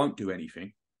 what won't do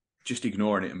anything? Just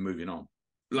ignoring it and moving on.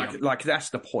 Like that's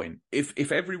the point.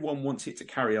 If everyone wants it to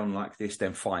carry on like this,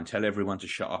 then fine. Tell everyone to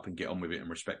shut up and get on with it and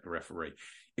respect the referee.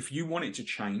 If you want it to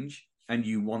change and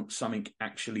you want something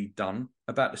actually done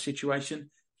about the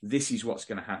situation, this is what's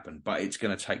going to happen. But it's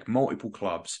going to take multiple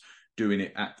clubs doing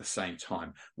it at the same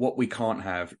time. What we can't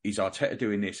have is Arteta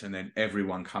doing this and then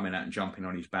everyone coming out and jumping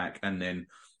on his back, and then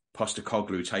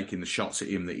Postecoglou taking the shots at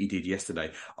him that he did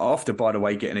yesterday, after, by the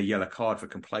way, getting a yellow card for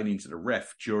complaining to the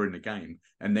ref during the game,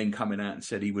 and then coming out and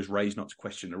said he was raised not to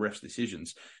question the ref's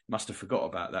decisions. Must have forgot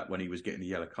about that when he was getting the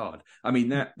yellow card. I mean,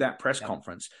 that press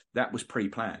conference, that was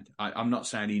pre-planned. I'm not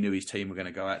saying he knew his team were going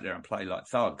to go out there and play like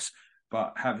thugs,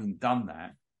 but having done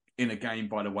that in a game,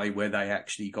 by the way, where they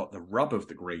actually got the rub of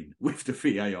the green with the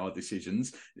VAR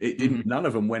decisions, it didn't. Mm-hmm. None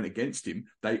of them went against him.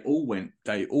 They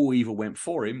all either went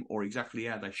for him or exactly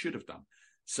how they should have done.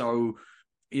 So,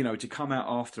 to come out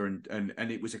after and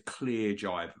it was a clear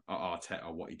jibe at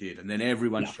Arteta what he did, and then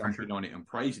everyone's jumping on it and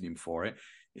praising him for it.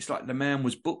 It's like the man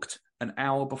was booked an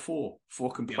hour before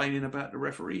for complaining about the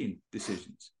refereeing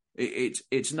decisions.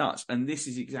 It's nuts, and this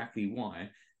is exactly why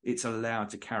it's allowed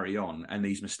to carry on, and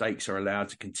these mistakes are allowed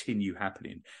to continue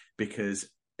happening, because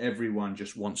everyone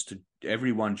just wants to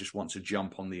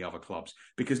jump on the other clubs.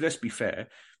 Because let's be fair,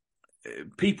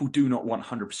 people do not want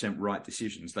 100% right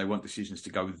decisions. They want decisions to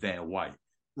go their way.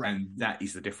 Right. And that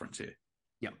is the difference here.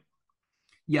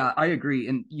 Yeah, I agree.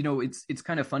 And, it's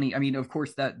kind of funny. I mean, of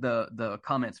course, that the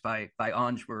comments by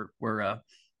Ange were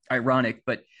ironic,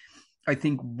 but I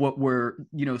think what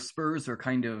Spurs are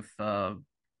kind of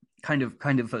kind of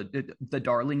the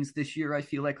darlings this year. I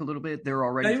feel like a little bit. They're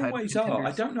already they always are.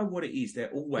 I don't know what it is.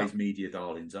 They're always Yeah. media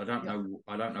darlings. I don't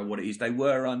know what it is. They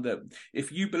were under,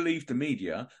 if you believe the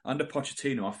media, under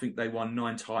Pochettino, I think they won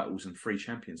 9 titles and 3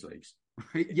 Champions Leagues.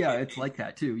 Yeah, it's like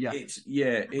that too. Yeah,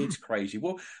 it's crazy.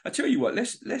 Well, I tell you what,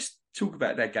 let's talk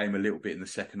about that game a little bit in the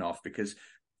second half, because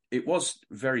it was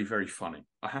very, very funny.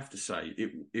 I have to say,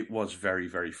 it was very,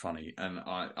 very funny, and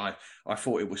I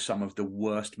thought it was some of the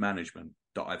worst management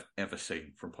that I've ever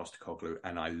seen from Postecoglou,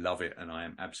 and I love it, and I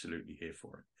am absolutely here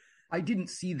for it. I didn't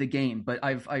see the game, but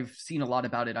I've seen a lot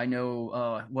about it. I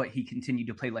know what he continued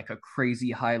to play like a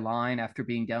crazy high line after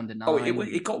being down to 9. Oh,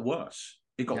 it got worse.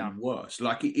 It got worse.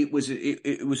 Like it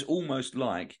was almost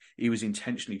like he was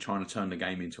intentionally trying to turn the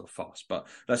game into a farce. But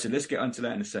let's get onto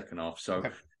that in the second half. So,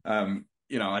 okay. I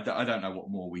don't know what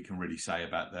more we can really say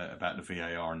about the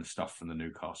VAR and the stuff from the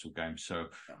Newcastle game. So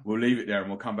we'll leave it there, and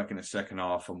we'll come back in the second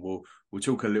half, and we'll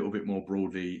talk a little bit more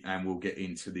broadly, and we'll get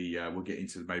into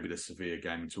maybe the Sevilla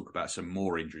game and talk about some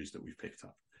more injuries that we've picked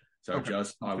up. So, okay.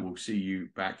 Juz, I will see you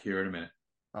back here in a minute.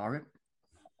 All right.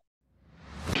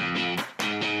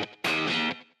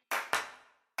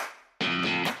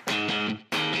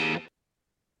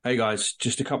 Hey guys,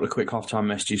 just a couple of quick halftime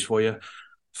messages for you.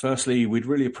 Firstly, we'd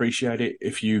really appreciate it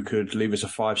if you could leave us a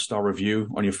 5-star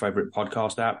review on your favorite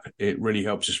podcast app. It really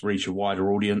helps us reach a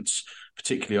wider audience,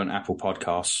 particularly on Apple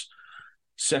Podcasts.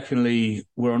 Secondly,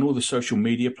 we're on all the social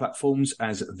media platforms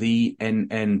as the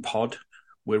NN Pod.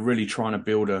 We're really trying to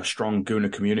build a strong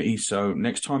Gooner community. So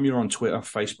next time you're on Twitter,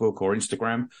 Facebook, or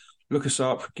Instagram, look us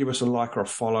up, give us a like or a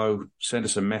follow, send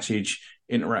us a message,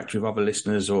 interact with other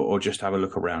listeners, or just have a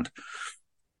look around.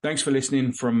 Thanks for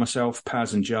listening from myself,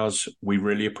 Paz, and Juz. We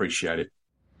really appreciate it.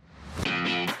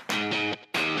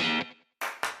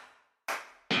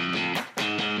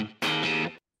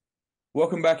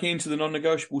 Welcome back into the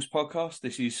Non-Negotiables podcast.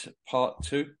 This is part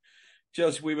 2.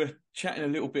 Juz, we were chatting a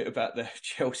little bit about the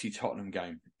Chelsea-Tottenham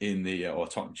game or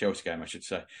Tottenham-Chelsea game, I should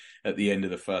say, at the end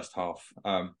of the first half.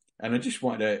 And I just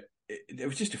wanted there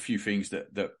was just a few things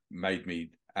that made me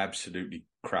absolutely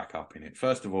crack up in it.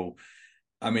 First of all,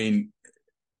 I mean,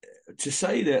 to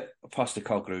say that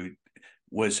Postecoglou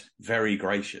was very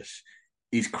gracious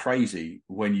is crazy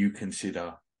when you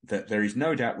consider that there is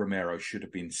no doubt Romero should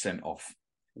have been sent off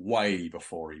way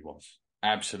before he was.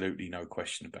 Absolutely no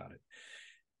question about it.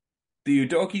 The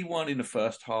Udogie one in the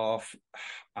first half,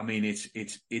 I mean, it's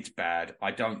bad.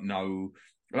 I don't know.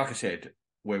 Like I said,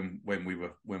 when we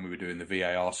were doing the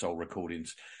VAR Soul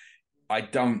recordings,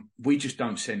 we just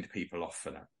don't send people off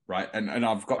for that. Right. And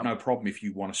I've got no problem if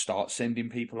you want to start sending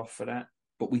people off for that,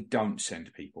 but we don't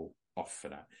send people off for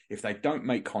that. If they don't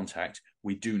make contact,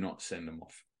 we do not send them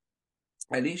off.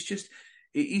 And it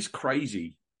is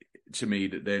crazy to me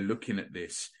that they're looking at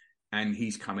this and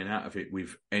he's coming out of it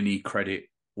with any credit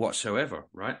whatsoever.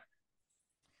 Right.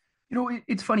 You know,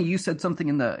 it's funny. You said something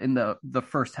in the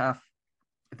first half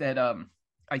that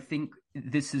I think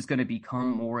this is going to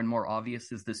become more and more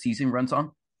obvious as the season runs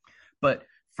on. But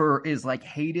for as like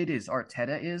hated as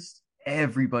Arteta is,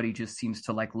 everybody just seems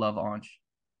to like love Ange.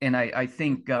 And I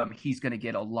think he's going to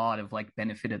get a lot of like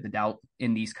benefit of the doubt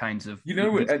in these kinds of...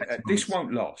 This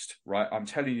won't last, right? I'm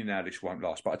telling you now, this won't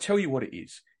last. But I'll tell you what it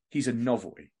is. He's a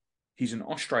novelty. He's an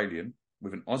Australian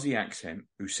with an Aussie accent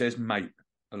who says mate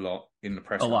a lot in the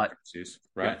press conferences,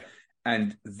 right? Yeah.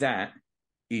 And that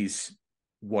is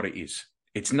what it is.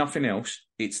 It's nothing else.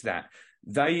 It's that.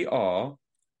 They've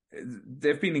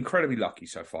been incredibly lucky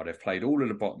so far. They've played all of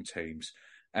the bottom teams,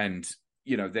 and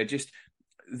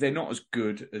they're not as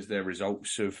good as their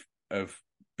results have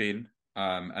been.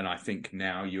 And I think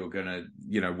now you're gonna,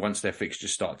 once their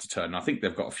fixtures start to turn, I think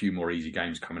they've got a few more easy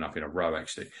games coming up in a row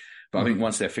actually. But I think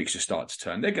once their fixtures start to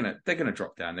turn, they're gonna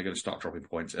drop down. They're gonna start dropping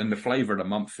points, and the flavour of the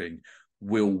month thing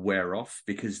will wear off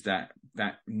because that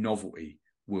novelty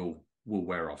will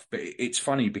wear off. But it's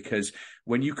funny because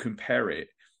when you compare it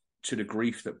to the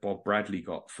grief that Bob Bradley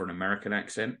got for an American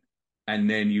accent, and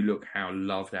then you look how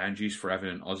loved Ange is for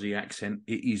having an Aussie accent,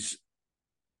 it is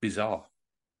bizarre.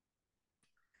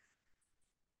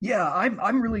 Yeah,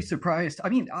 I'm really surprised. I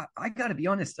mean, I got to be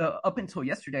honest. Up until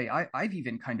yesterday, I've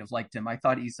even kind of liked him. I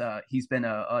thought he's been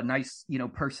a nice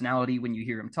personality when you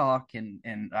hear him talk,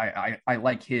 and I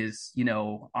like his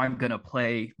I'm gonna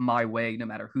play my way no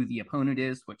matter who the opponent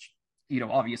is, which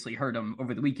obviously hurt him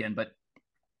over the weekend,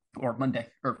 or Monday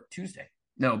or Tuesday.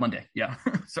 No, Monday. Yeah.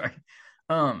 Sorry.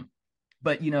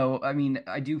 But I mean,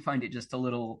 I do find it just a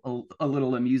little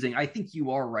amusing. I think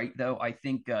you are right though. I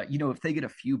think if they get a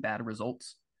few bad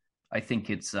results, I think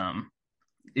it's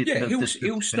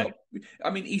He'll stop. I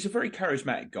mean, he's a very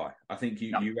charismatic guy. I think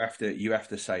you have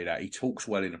to say that he talks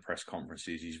well in the press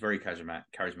conferences. He's very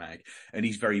charismatic, and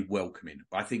he's very welcoming.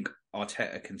 I think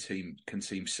Arteta can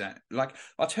seem sad. Like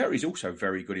Arteta is also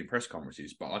very good in press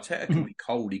conferences, but Arteta can be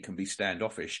cold. He can be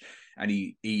standoffish, and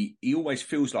he always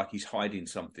feels like he's hiding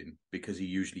something because he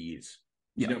usually is.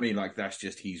 You know what I mean? Like that's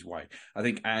just his way. I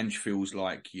think Ange feels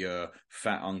like your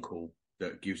fat uncle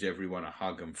that gives everyone a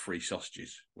hug and free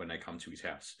sausages when they come to his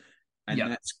house,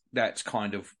 and that's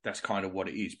kind of what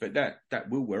it is. But that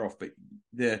will wear off. But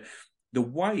the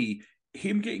way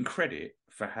him getting credit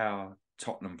for how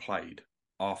Tottenham played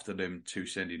after them two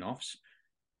sending offs,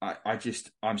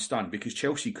 I'm stunned because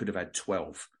Chelsea could have had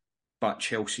 12, but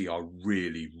Chelsea are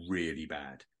really, really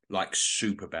bad, like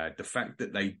super bad. The fact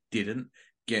that they didn't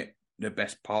get the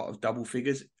best part of double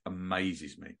figures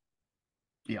amazes me.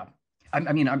 Yeah.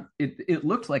 I mean, it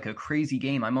looked like a crazy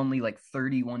game. I'm only like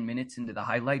 31 minutes into the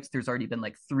highlights. There's already been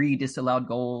like 3 disallowed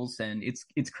goals, and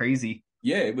it's crazy.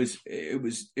 Yeah, it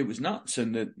was nuts,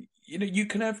 and you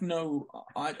can have no.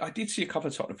 I did see a couple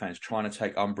of Tottenham fans trying to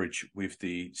take umbrage with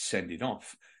the sending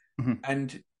off,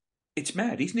 and it's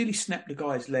mad. He's nearly snapped the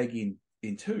guy's leg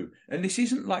in two, and this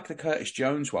isn't like the Curtis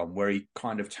Jones one where he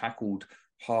kind of tackled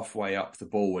halfway up the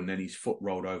ball and then his foot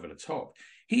rolled over the top.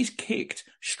 He's kicked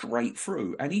straight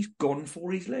through and he's gone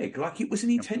for his leg. Like it was an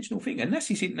intentional thing. And that's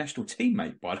his international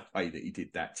teammate, by the way, that he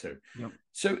did that to. Yep.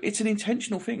 So it's an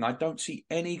intentional thing. I don't see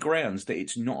any grounds that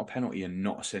it's not a penalty and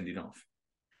not a sending off.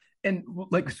 And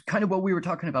like kind of what we were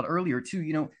talking about earlier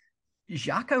too,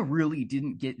 Xhaka really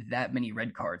didn't get that many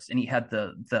red cards, and he had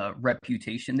the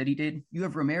reputation that he did. You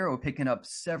have Romero picking up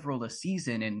several a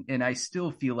season, and I still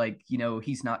feel like,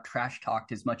 he's not trash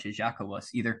talked as much as Xhaka was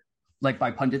either, like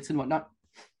by pundits and whatnot.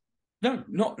 No,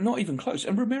 not even close.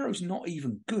 And Romero's not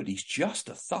even good. He's just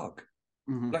a thug.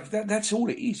 Like that's all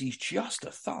it is. He's just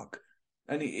a thug.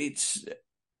 And it's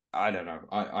I don't know.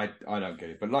 I don't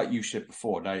get it. But like you said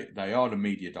before, they are the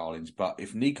media darlings. But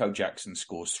if Nico Jackson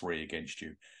scores 3 against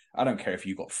you, I don't care if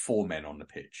you've got 4 men on the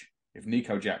pitch. If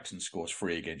Nico Jackson scores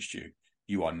 3 against you,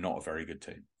 you are not a very good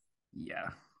team.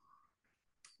 Yeah.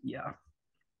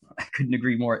 I couldn't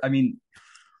agree more. I mean,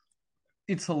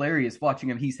 it's hilarious watching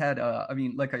him. He's had,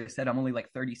 like I said, I'm only like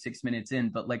 36 minutes in,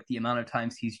 but like the amount of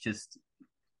times he's just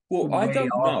I don't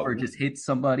know, or just hit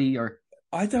somebody, or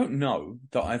I don't know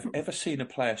that I've ever seen a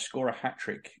player score a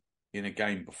hat-trick in a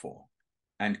game before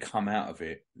and come out of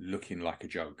it looking like a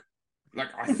joke.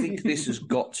 Like, I think this has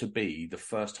got to be the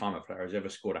first time a player has ever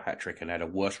scored a hat-trick and had a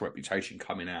worse reputation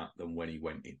coming out than when he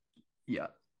went in. Yeah,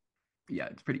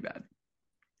 it's pretty bad.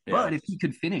 Yeah. But if he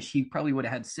could finish, he probably would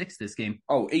have had 6 this game.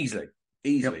 Oh, easily.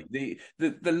 Yep.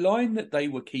 The line that they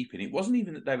were keeping, it wasn't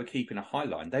even that they were keeping a high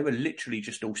line. They were literally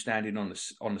just all standing on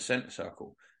the centre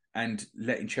circle and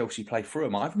letting Chelsea play through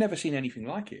them. I've never seen anything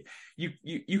like it.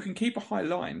 You can keep a high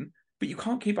line, but you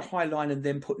can't keep a high line and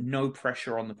then put no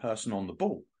pressure on the person on the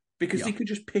ball because he can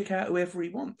just pick out whoever he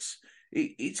wants.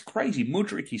 It's crazy.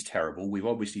 Mudryk is terrible. We've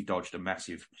obviously dodged a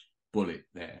massive bullet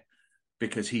there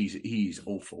because he's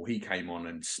awful. He came on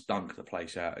and stunk the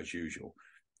place out as usual.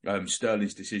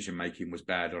 Sterling's decision making was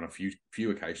bad on a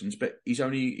few occasions, but he's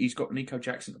got Nico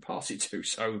Jackson to pass it to.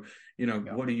 So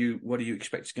what do you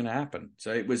expect is going to happen?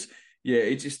 So it was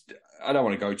I don't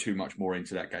want to go too much more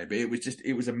into that game, but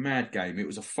it was a mad game. It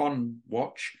was a fun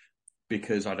watch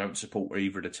because I don't support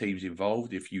either of the teams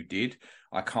involved. If you did,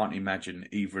 I can't imagine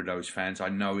either of those fans. I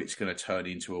know it's going to turn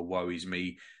into a woe is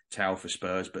me tale for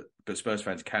Spurs, but Spurs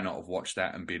fans cannot have watched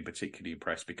that and been particularly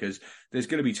impressed because there's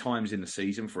going to be times in the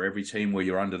season for every team where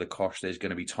you're under the cosh. There's going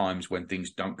to be times when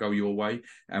things don't go your way.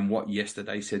 And what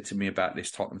yesterday said to me about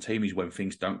this Tottenham team is when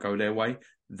things don't go their way,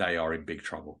 they are in big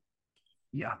trouble.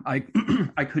 Yeah, I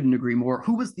couldn't agree more.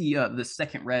 Who was the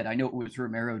second red? I know it was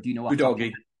Romero. Do you know?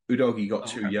 Udogie got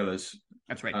 2 yellows.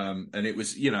 That's right. And it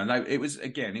was, it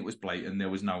was blatant. There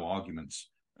was no arguments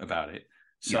about it.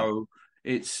 So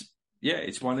it's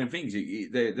one of them things.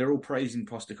 They're all praising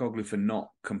Postecoglou for not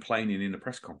complaining in the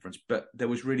press conference, but there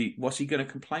was really, what's he going to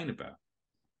complain about?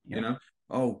 Yeah.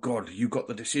 Oh God, you got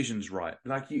the decisions right.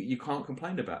 Like you can't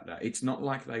complain about that. It's not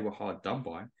like they were hard done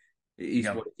by. It is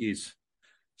what it is.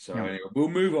 So anyway, we'll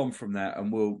move on from that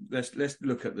and let's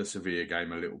look at the Sevilla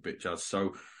game a little bit, just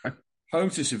so. Home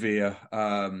to Sevilla,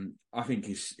 I think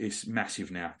it's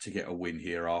massive now to get a win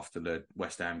here after the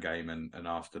West Ham game and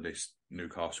after this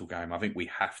Newcastle game. I think we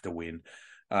have to win.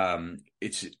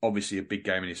 It's obviously a big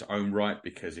game in its own right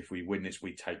because if we win this,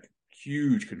 we take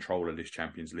huge control of this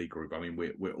Champions League group. I mean,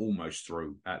 we're almost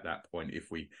through at that point if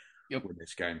we win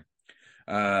this game.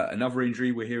 Another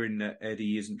injury, we're hearing that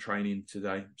Eddie isn't training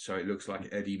today, so it looks like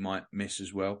Eddie might miss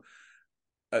as well.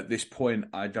 at this point,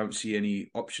 I don't see any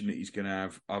option that he's going to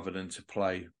have other than to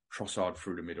play Trossard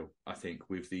through the middle. I think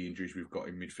with the injuries we've got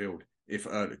in midfield, if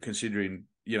considering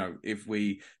if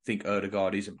we think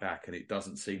Ødegaard isn't back, and it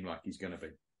doesn't seem like he's going to be.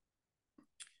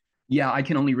 Yeah, I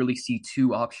can only really see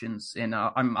two options, and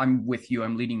I'm with you.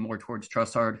 I'm leaning more towards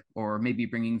Trossard, or maybe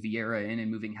bringing Vieira in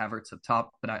and moving Havertz up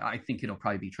top. But I think it'll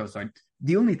probably be Trossard.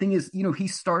 The only thing is, he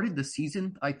started the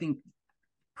season, I think,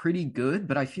 pretty good,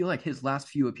 but I feel like his last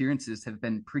few appearances have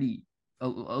been a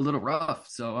little rough.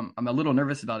 So I'm a little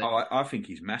nervous about it. Oh, I think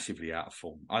he's massively out of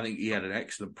form. I think he had an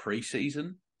excellent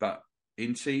pre-season, but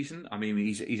in season, I mean,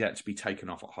 he's had to be taken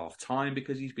off at half time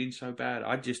because he's been so bad.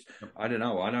 I don't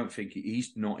know. I don't think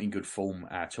he's not in good form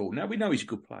at all. Now we know he's a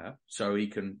good player, so he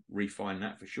can refine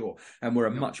that for sure. And we're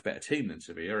a much better team than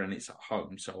Sevilla, and it's at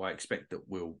home, so I expect that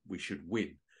we should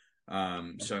win.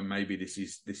 So maybe this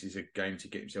is a game to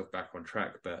get himself back on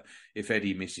track. But if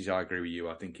Eddie misses, I agree with you.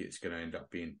 I think it's going to end up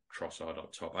being Trossard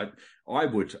up top. I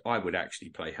would actually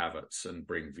play Havertz and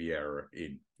bring Vieira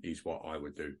in. Is what I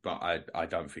would do. But I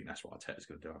don't think that's what Arteta's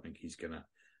going to do. I think he's going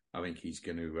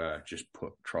to just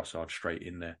put Trossard straight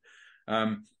in there.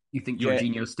 You think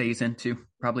Jorginho stays in too?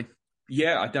 Probably.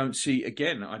 Yeah, I don't see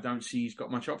he's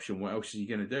got much option. What else is he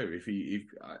going to do?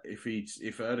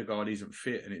 If Ødegaard isn't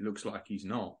fit, and it looks like he's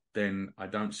not, then I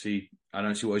don't see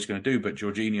what he's going to do. But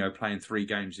Jorginho playing 3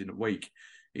 games in a week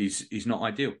is not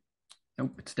ideal.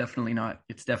 Nope, it's definitely not.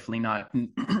 And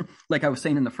like I was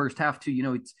saying in the first half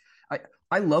too,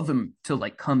 I love him to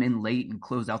come in late and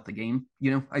close out the game.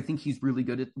 I think he's really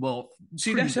good at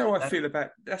See, that's how I feel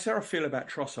about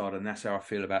Trossard, and that's how I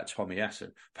feel about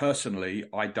Tomiyasu. Personally,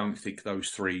 I don't think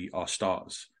those 3 are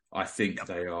starters. I think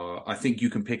they are. I think you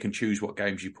can pick and choose what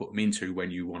games you put them into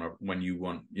when you want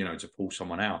to pull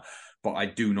someone out. But I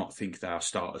do not think they are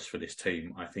starters for this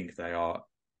team. I think they are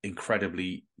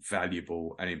incredibly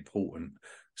valuable and important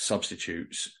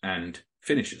substitutes and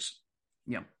finishers.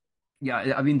 Yeah.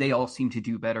 Yeah, I mean, they all seem to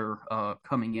do better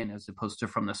coming in as opposed to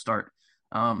from the start.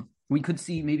 We could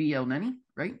see maybe El Neni,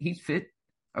 right? He's fit.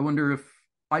 I wonder if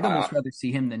I'd almost rather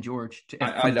see him than George.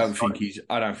 I don't think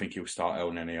he'll start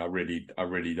El Neni. I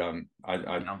really don't.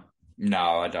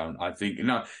 No, I don't. I think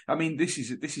no. I mean, this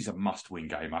is a must-win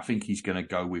game. I think he's going to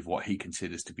go with what he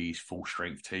considers to be his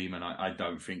full-strength team, and I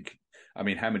don't think. I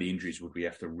mean, how many injuries would we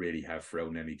have to really have for El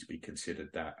Neni to be considered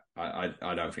that?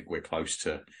 I don't think we're close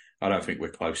to. I don't think we're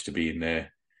close to being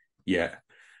there yet.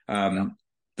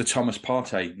 The Thomas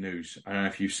Partey news. I don't know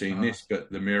if you've seen this,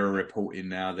 but the Mirror reporting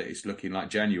now that it's looking like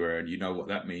January, and you know what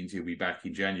that means. He'll be back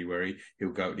in January.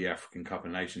 He'll go to the African Cup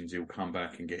of Nations. He'll come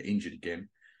back and get injured again.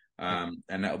 And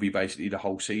that'll be basically the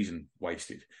whole season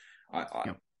wasted.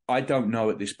 I don't know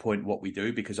at this point what we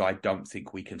do, because I don't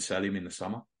think we can sell him in the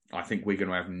summer. I think we're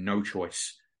going to have no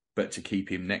choice but to keep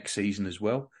him next season as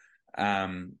well.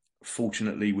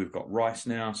 Fortunately, we've got Rice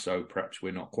now, so perhaps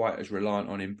we're not quite as reliant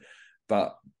on him.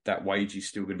 But that wage is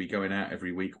still going to be going out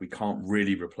every week. We can't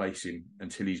really replace him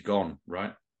until he's gone,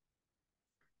 right?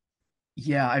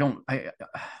 Yeah, I don't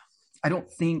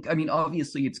think. I mean,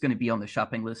 obviously, it's going to be on the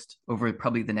shopping list over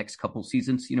probably the next couple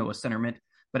seasons. A center mid.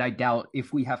 But I doubt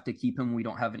if we have to keep him, we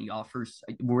don't have any offers.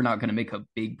 We're not going to make a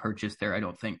big purchase there, I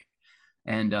don't think.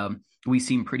 And we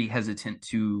seem pretty hesitant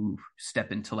to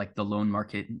step into the loan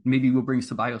market. Maybe we'll bring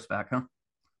Ceballos back, huh?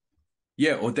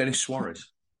 Yeah, or Dennis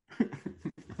Suarez.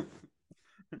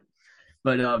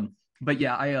 But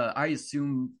yeah, I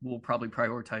assume we'll probably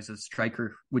prioritize a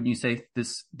striker. Wouldn't you say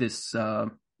this?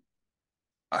 I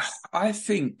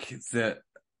think that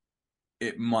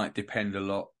it might depend a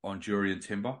lot on Jury and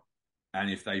Timber, and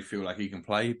if they feel like he can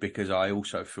play. Because I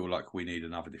also feel like we need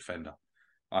another defender.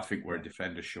 I think we're a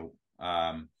defender short.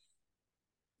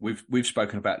 We've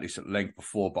spoken about this at length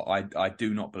before, but I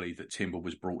do not believe that Timber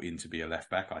was brought in to be a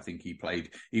left back. I think he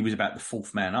was about the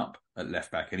 4th man up at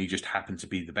left back, and he just happened to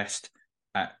be the best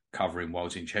at covering while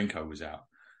Zinchenko was out.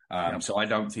 So I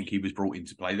don't think he was brought in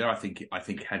to play there. I think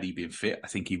had he been fit, I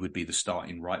think he would be the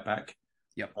starting right back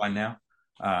by now.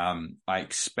 I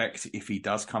expect if he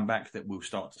does come back that we'll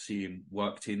start to see him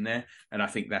worked in there, and I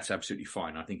think that's absolutely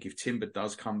fine. I think if Timber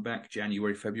does come back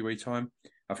January, February time,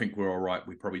 I think we're all right.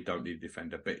 We probably don't need a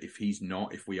defender. But if he's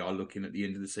not, if we are looking at the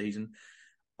end of the season,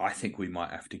 I think we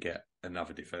might have to get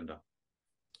another defender.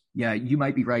 Yeah, you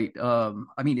might be right. I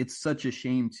mean, it's such a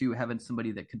shame too, having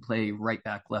somebody that could play right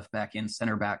back, left back, and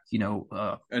center back.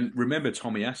 And remember,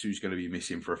 Tomiyasu's going to be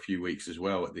missing for a few weeks as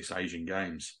well at this Asian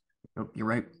Games. Oh, you're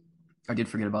right. I did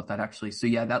forget about that, actually. So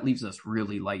yeah, that leaves us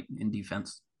really light in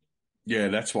defense. Yeah,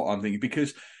 that's what I'm thinking.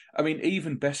 Because I mean,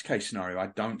 even best case scenario, I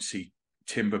don't see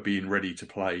Timber being ready to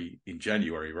play in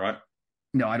January, right?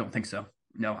 No, I don't think so.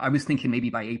 No, I was thinking maybe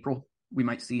by April. we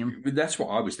might see him. That's what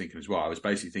I was thinking as well. I was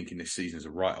basically thinking this season is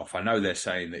a write-off. I know they're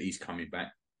saying that he's coming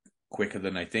back quicker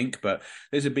than they think, but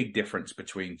there's a big difference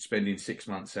between spending 6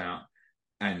 months out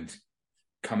and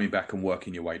coming back and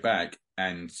working your way back,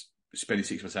 and spending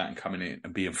 6 months out and coming in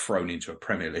and being thrown into a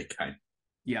Premier League game.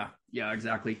 Yeah,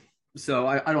 exactly. So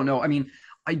I don't know. I mean,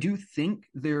 I don't think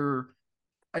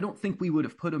we would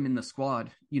have put him in the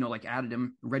squad, like added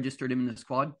him, registered him in the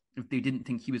squad if they didn't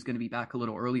think he was going to be back a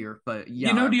little earlier. But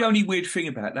yeah. The only weird thing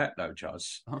about that, though,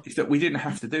 Juz, is that we didn't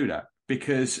have to do that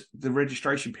because the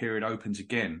registration period opens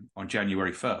again on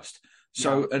January 1st.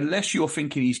 So unless you're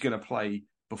thinking he's going to play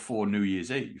before New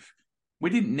Year's Eve, we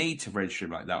didn't need to register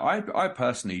him like that. I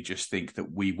personally just think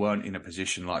that we weren't in a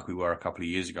position like we were a couple of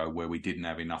years ago where we didn't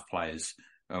have enough players.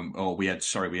 We had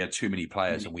too many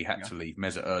players and we had to leave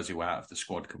Mesut Ozil out of the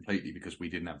squad completely because we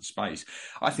didn't have the space.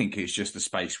 I think it's just the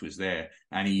space was there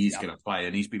and he is going to play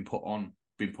and he's been put on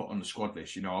the squad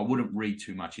list. I wouldn't read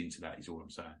too much into that is all I'm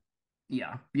saying.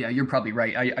 Yeah, you're probably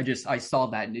right. I saw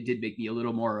that and it did make me a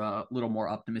little more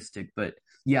optimistic. But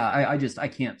yeah, I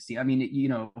can't see. I mean,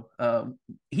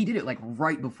 he did it like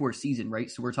right before season, right?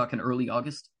 So we're talking early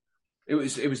August. It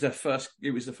was the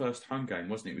first home game,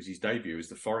 wasn't it? It was his debut. It was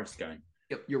the Forest game.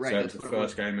 Yep, you're right. So it was the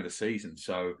first game of the season.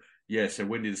 So yeah. So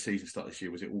when did the season start this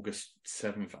year? Was it August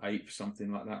 7th, 8th,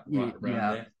 something like that? Right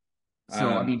around there. So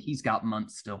I mean, he's got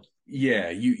months still. Yeah,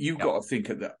 you've got to think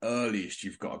at the earliest.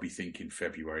 You've got to be thinking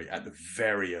February at the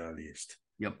very earliest.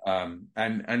 Yep. And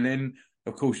then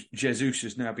of course Jesus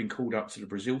has now been called up to the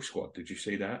Brazil squad. Did you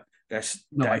see that?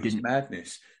 That is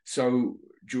madness. So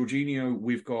Jorginho,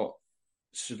 we've got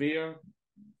Sevilla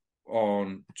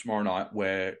on tomorrow night,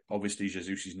 where obviously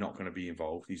Jesus is not going to be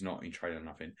involved. He's not in training or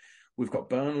nothing. We've got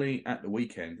Burnley at the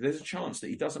weekend. There's a chance that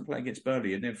he doesn't play against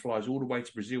Burnley and then flies all the way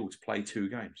to Brazil to play 2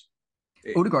 games.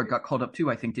 Odegaard got called up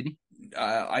too, I think, did he?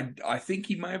 I think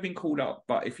he may have been called up,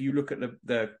 but if you look at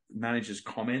the manager's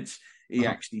comments, he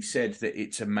actually said that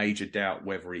it's a major doubt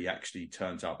whether he actually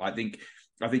turns up. I think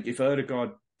if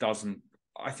Odegaard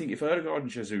and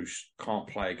Jesus can't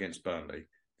play against Burnley,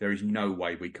 there is no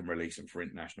way we can release them for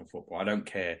international football. I don't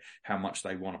care how much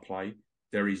they want to play.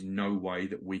 There is no way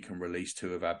that we can release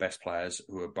 2 of our best players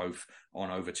who are both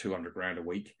on over 200 grand a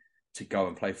week to go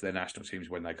and play for their national teams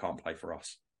when they can't play for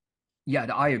us. Yeah,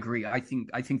 I agree. I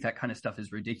think that kind of stuff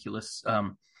is ridiculous.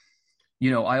 I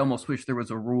almost wish there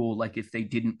was a rule like if they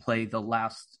didn't play the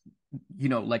last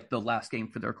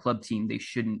game for their club team, they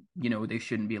shouldn't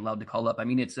be allowed to call up. I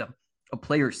mean, it's a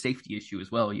player safety issue as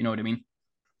well. You know what I mean?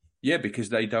 Yeah, because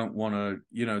they don't want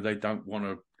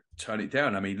to turn it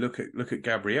down. I mean, look at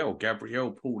Gabriel.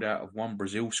 Gabriel pulled out of one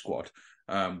Brazil squad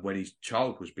when his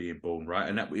child was being born, right?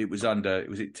 And was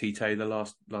it Tite the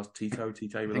last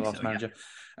manager,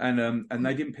 and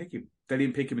they didn't pick him. They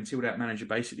didn't pick him until that manager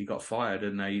basically got fired,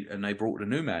 and they brought a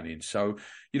new man in. So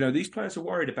these players are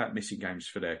worried about missing games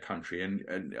for their country,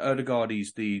 and Odegaard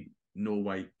is the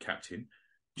Norway captain.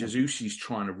 Jesus is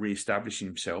trying to re-establish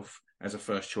himself as a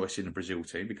first choice in the Brazil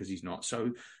team because he's not.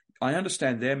 So I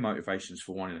understand their motivations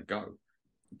for wanting to go,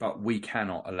 but we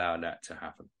cannot allow that to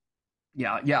happen.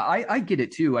 Yeah, I get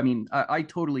it too. I mean, I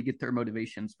totally get their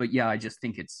motivations, but yeah, I just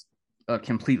think it's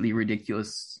completely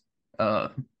ridiculous,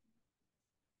 that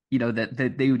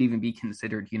they would even be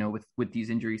considered, with these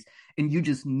injuries. And you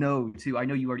just know too, I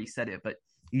know you already said it, but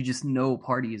you just know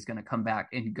Partey is going to come back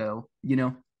and go,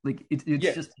 like it's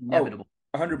just inevitable.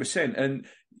 100%. And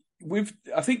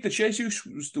I think the Jesus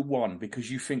was the one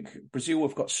because you think Brazil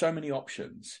have got so many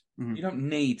options. Mm-hmm. You don't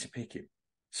need to pick him.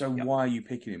 So why are you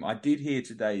picking him? I did hear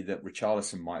today that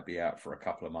Richarlison might be out for a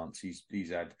couple of months. He's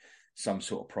had some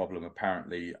sort of problem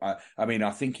apparently. I mean,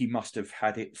 I think he must have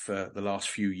had it for the last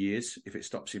few years if it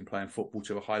stops him playing football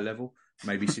to a high level,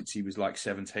 maybe since he was like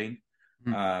 17.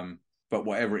 Mm-hmm. But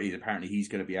whatever it is, apparently he's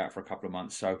going to be out for a couple of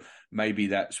months. So maybe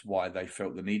that's why they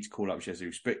felt the need to call up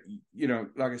Jesus. But,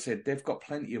 like I said, they've got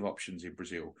plenty of options in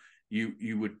Brazil.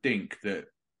 You would think that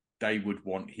they would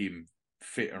want him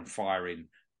fit and firing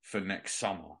for next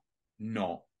summer,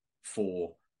 not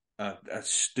for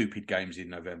stupid games in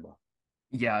November.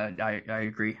 Yeah, I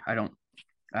agree. I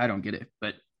don't get it.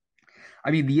 But,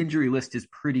 I mean, the injury list is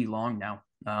pretty long now.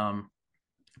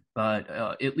 But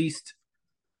at least...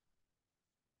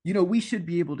 we should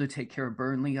be able to take care of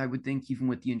Burnley, I would think, even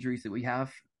with the injuries that we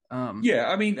have. Yeah,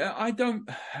 I mean, I'm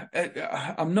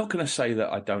not going to say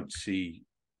that I don't see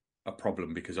a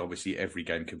problem because obviously every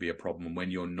game can be a problem. And when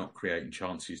you're not creating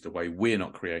chances the way we're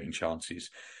not creating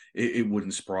chances, it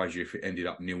wouldn't surprise you if it ended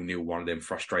up 0-0, one of them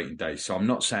frustrating days. So I'm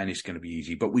not saying it's going to be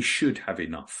easy, but we should have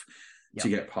enough to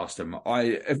get past them.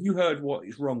 Have you heard what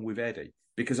is wrong with Eddie?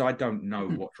 because I don't know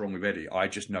what's wrong with Eddie. I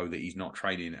just know that he's not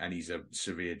training and he's a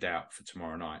severe doubt for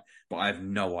tomorrow night, but I have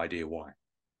no idea why.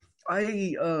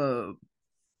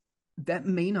 That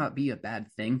may not be a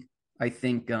bad thing. I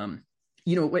think, I'm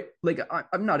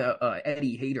not a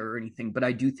Eddie hater or anything, but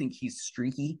I do think he's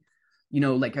streaky.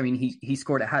 He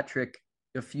scored a hat trick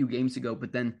a few games ago,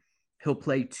 but then he'll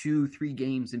play 2-3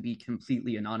 games and be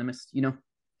completely anonymous.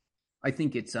 I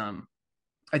think it's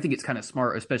kind of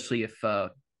smart, especially if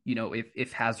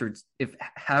if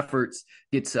Havertz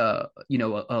gets a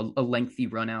lengthy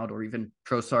run out, or even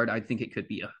Trossard. I think it could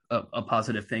be a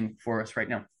positive thing for us right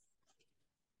now.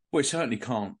 Well, it certainly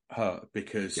can't hurt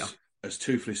because as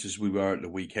toothless as we were at the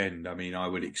weekend, I mean, I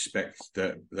would expect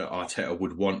that Arteta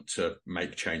would want to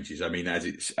make changes. I mean, as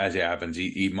it happens,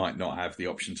 he might not have the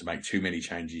option to make too many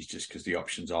changes just because the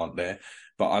options aren't there.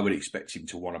 But I would expect him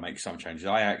to want to make some changes.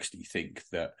 I actually think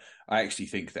that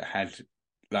had,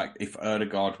 like, if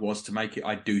Ødegaard was to make it,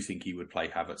 I do think he would play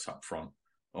Havertz up front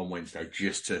on Wednesday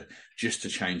just to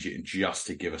change it and just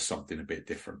to give us something a bit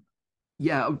different.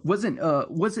 Yeah, was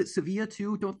it Sevilla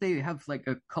too? Don't they have like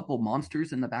a couple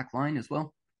monsters in the back line as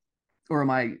well? Or am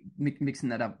I mixing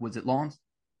that up? Was it Lons?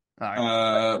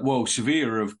 Well,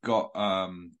 Sevilla have got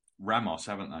Ramos,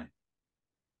 haven't they?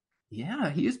 Yeah,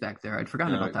 he is back there. I'd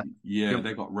forgotten about that. Yeah,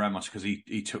 they got Ramos because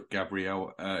he took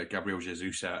Gabriel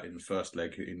Jesus out in the first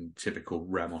leg in typical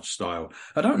Ramos style.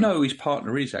 I don't know who his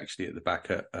partner is actually at the back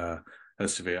at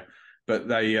Sevilla, but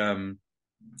they've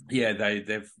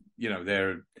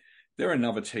they're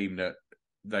another team that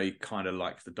they kind of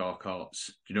like the dark arts.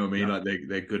 Do you know what I mean? Yeah. Like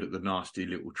they're good at the nasty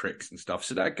little tricks and stuff.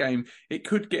 So that game, it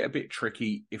could get a bit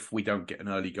tricky if we don't get an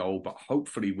early goal, but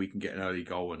hopefully we can get an early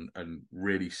goal and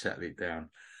really settle it down.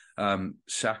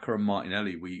 Saka and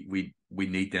Martinelli, we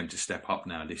need them to step up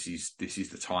now. This is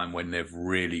the time when they've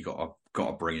really got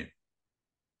to bring it.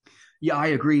 Yeah, I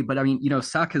agree, but I mean,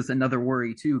 Saka's another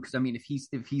worry too, because I mean,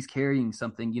 if he's carrying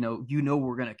something,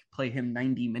 we're gonna play him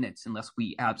 90 minutes unless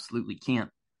we absolutely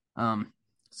can't.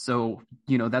 So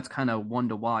that's kind of one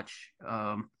to watch.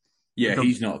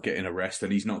 He's not getting a rest,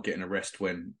 and he's not getting a rest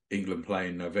when England play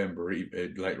in November,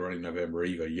 later on in November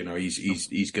either.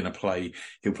 He's going to play.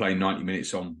 He'll play 90 minutes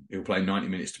He'll play 90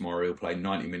 minutes tomorrow. He'll play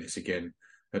 90 minutes again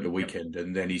at the weekend,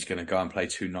 and then he's going to go and play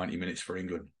 2 90 minutes for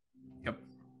England. Yep,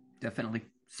 definitely.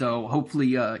 So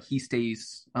hopefully he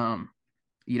stays.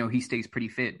 He stays pretty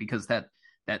fit, because that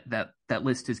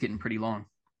list is getting pretty long.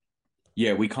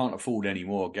 Yeah, we can't afford any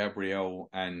more. Gabriel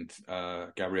and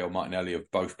Gabriel Martinelli have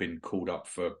both been called up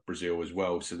for Brazil as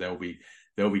well, so they'll be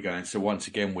going. So once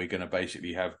again, we're going to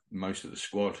basically have most of the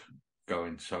squad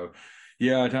going. So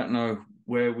yeah, I don't know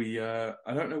where we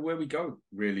go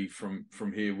really from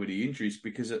here with the injuries,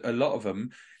 because a lot of them,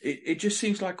 it just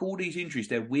seems like all these injuries,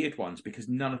 they're weird ones because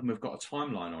none of them have got a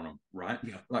timeline on them, right?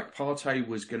 Yeah. Like Partey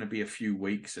was going to be a few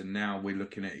weeks, and now we're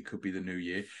looking at it could be the new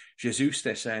year. Jesus,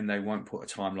 they're saying they won't put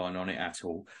a timeline on it at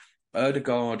all.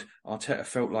 Ødegaard, Arteta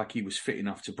felt like he was fit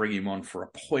enough to bring him on for a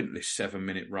pointless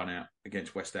 7-minute run out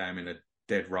against West Ham in a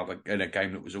dead rubber, in a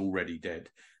game that was already dead.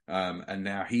 And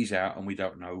now he's out, and we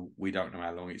don't know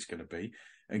how long it's going to be.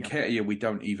 And Ketia, we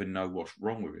don't even know what's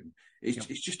wrong with him.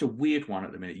 It's just a weird one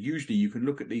at the minute. Usually you can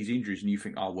look at these injuries and you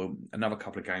think, oh, well, another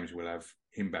couple of games we'll have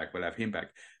him back.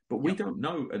 But we don't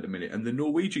know at the minute. And the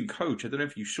Norwegian coach, I don't know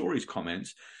if you saw his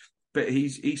comments, but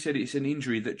he said it's an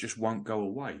injury that just won't go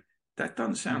away. That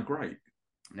doesn't sound great.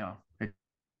 No, it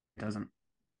doesn't.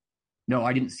 No,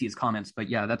 I didn't see his comments, but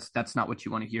yeah, that's not what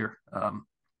you want to hear.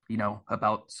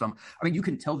 About some. I mean, you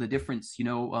can tell the difference.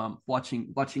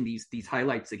 Watching these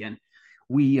highlights again,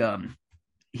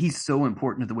 he's so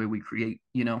important to the way we create.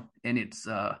 And it's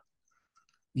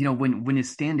when his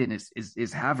stand-in is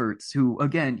Havertz, who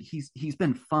again he's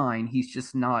been fine. He's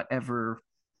just not ever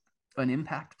an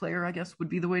impact player, I guess would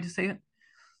be the way to say it.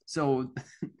 So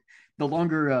the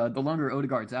longer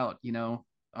Ødegaard's out,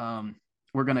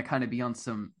 we're gonna kind of be on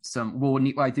some.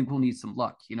 I think we'll need some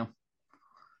luck.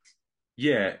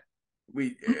 Yeah,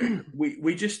 we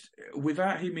just,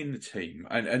 without him in the team,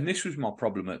 and this was my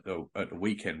problem at the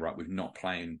weekend, right? With not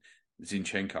playing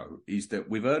Zinchenko, is that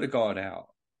with Ødegaard out,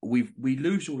 we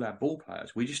lose all our ball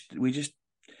players. We just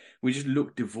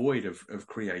look devoid of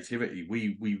creativity.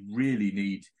 We really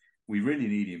need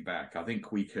him back. I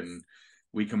think we can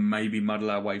maybe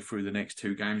muddle our way through the next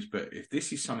 2 games, but if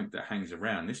this is something that hangs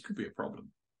around, this could be a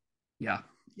problem. Yeah,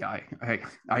 I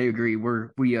agree.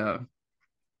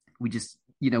 We just,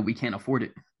 we can't afford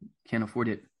it.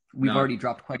 We've already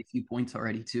dropped quite a few points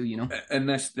already too, And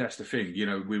that's the thing,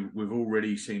 we've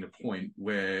already seen a point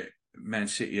where Man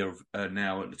City are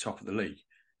now at the top of the league,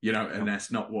 and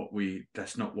that's not what we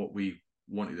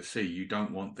wanted to see. You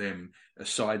don't want them, a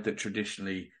side that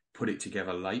traditionally put it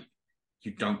together late,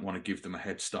 you don't want to give them a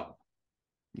head start.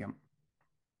 Yeah.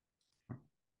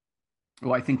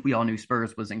 Well, I think we all knew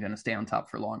Spurs wasn't going to stay on top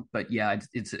for long, but yeah,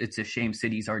 it's a shame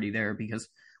City's already there because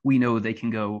we know they can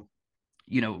go,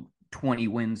 20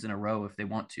 wins in a row if they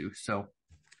want to. So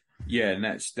yeah, and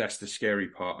that's the scary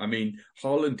part. I mean,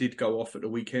 Haaland did go off at the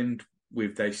weekend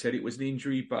they said it was an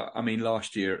injury, but I mean,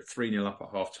 last year at 3-0 up at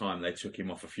half time, they took him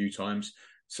off a few times.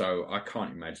 So I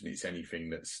can't imagine it's anything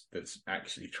that's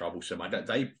actually troublesome.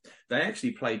 They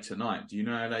actually played tonight. Do you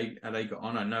know how they got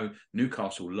on? I know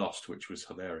Newcastle lost, which was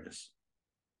hilarious.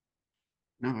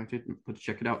 No, I didn't. Let's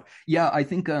check it out. Yeah, I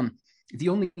think the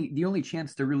only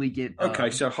chance to really get okay,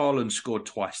 so Haaland scored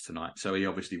twice tonight, so he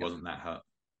obviously wasn't that hurt.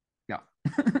 Yeah.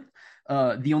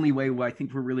 The only way I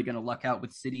think we're really going to luck out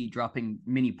with City dropping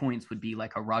many points would be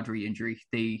like a Rodri injury.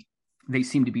 They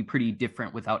seem to be pretty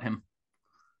different without him.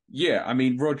 Yeah, I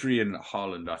mean Rodri and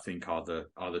Haaland, I think are the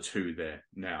two there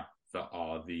now that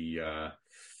are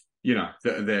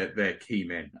they're key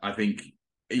men. I think.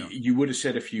 Yeah. You would have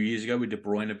said a few years ago with De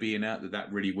Bruyne being out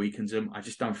that really weakens them. I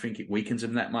just don't think it weakens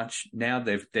them that much. Now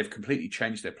they've completely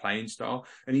changed their playing style,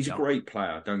 and he's a great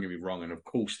player. Don't get me wrong, and of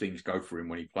course things go for him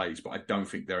when he plays, but I don't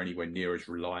think they're anywhere near as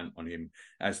reliant on him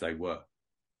as they were.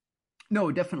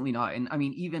 No, definitely not. And I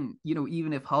mean, even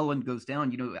if Haaland goes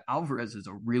down, Alvarez is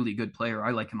a really good player.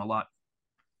 I like him a lot.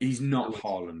 He's not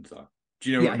Haaland though. Do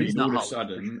you know what I mean?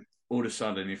 All of a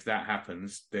sudden, if that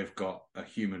happens, they've got a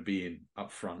human being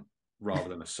up front rather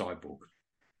than a cyborg.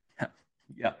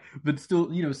 Yeah, but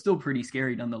still pretty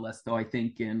scary nonetheless, though, I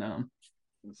think. And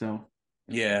so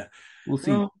yeah, we'll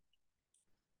see. Well,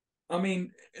 I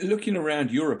mean, looking around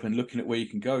Europe and looking at where you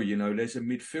can go, there's a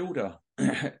midfielder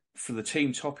for the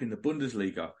team top in the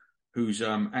Bundesliga who's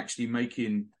actually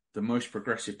making the most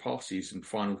progressive passes and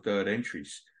final third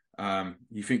entries.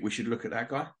 You think we should look at that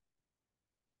guy?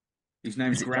 His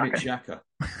name's Granit Xhaka.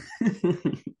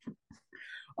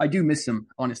 I do miss him,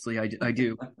 honestly. I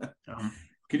do.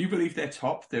 Can you believe they're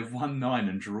top? They've won 9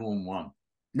 and drawn 1.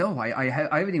 No, I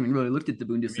haven't even really looked at the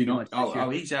Bundesliga much. Oh,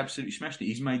 he's absolutely smashed it.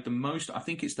 He's made the most. I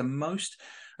think it's the most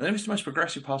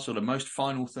progressive pass or the most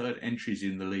final third entries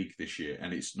in the league this year,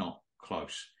 and it's not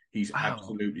close. He's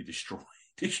absolutely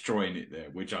destroying it there,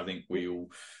 which I think we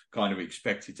all kind of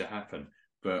expected to happen.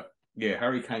 But yeah,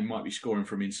 Harry Kane might be scoring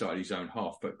from inside his own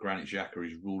half, but Granit Xhaka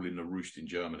is ruling the roost in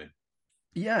Germany.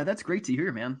 Yeah, that's great to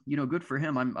hear, man. Good for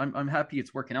him. I'm happy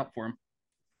it's working out for him.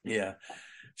 Yeah.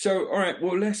 So, all right.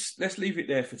 Well, let's leave it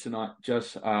there for tonight.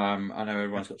 Just, I know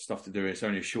everyone's got stuff to do. It's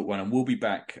only a short one, and we'll be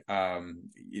back. Our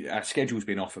schedule's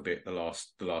been off a bit the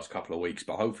last couple of weeks,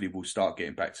 but hopefully we'll start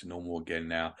getting back to normal again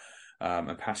now.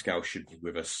 And Pascal should be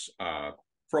with us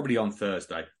probably on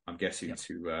Thursday, I'm guessing,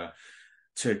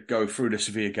 to go through the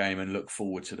Sevilla game and look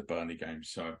forward to the Burnley game.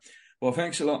 So. Well,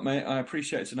 thanks a lot, mate. I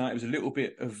appreciate it tonight. It was a little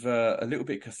bit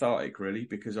cathartic, really,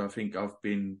 because I think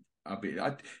do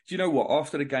you know what?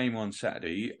 After the game on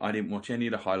Saturday, I didn't watch any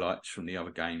of the highlights from the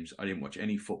other games. I didn't watch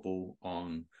any football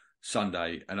on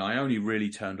Sunday, and I only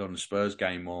really turned on the Spurs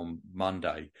game on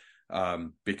Monday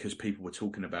because people were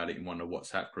talking about it in one of the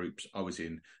WhatsApp groups I was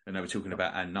in, and they were talking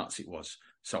about how nuts it was.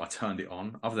 So I turned it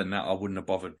on. Other than that, I wouldn't have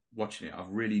bothered watching it.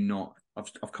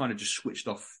 I've kind of just switched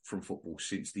off from football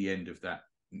since the end of that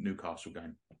Newcastle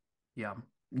game. Yeah,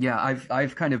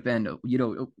 I've kind of been,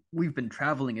 we've been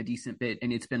traveling a decent bit,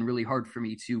 and it's been really hard for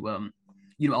me to,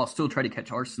 I'll still try to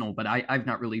catch Arsenal, but I've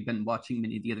not really been watching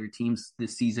many of the other teams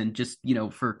this season, just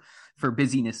for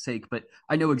busyness sake. But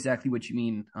I know exactly what you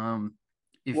mean. I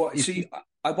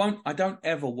don't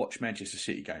ever watch Manchester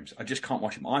City games. I just can't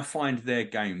watch them. I find their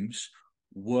games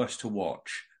worse to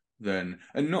watch and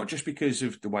not just because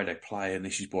of the way they play and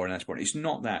this is boring, that's boring. It's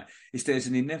not that. There's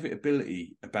an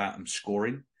inevitability about them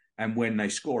scoring, and when they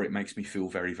score, it makes me feel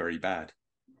very, very bad.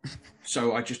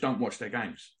 So I just don't watch their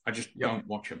games. I just don't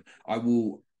watch them.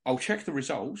 I'll check the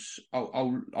results.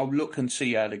 I'll look and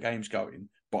see how the game's going,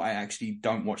 but I actually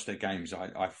don't watch their games.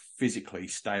 I physically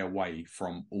stay away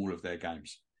from all of their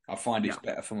games. I find it's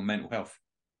better for my mental health.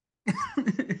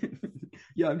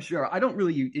 Yeah, I'm sure. I don't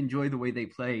really enjoy the way they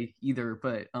play either,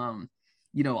 but I'll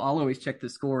always check the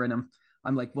score, and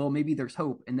I'm like, well, maybe there's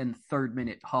hope, and then 3rd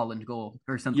minute Haaland goal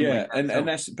or something. Yeah, like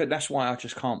that. and that's why I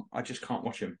just can't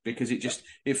watch them, because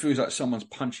it feels like someone's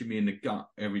punching me in the gut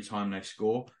every time they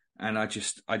score, and I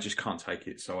just can't take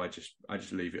it. So I just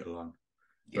leave it alone.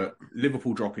 Yeah. But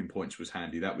Liverpool dropping points was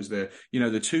handy. That was the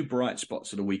 2 bright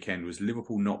spots of the weekend was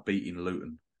Liverpool not beating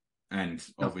Luton. And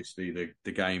obviously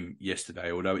the game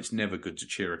yesterday, although it's never good to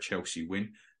cheer a Chelsea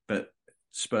win, but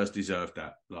Spurs deserved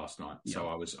that last night. Yeah. So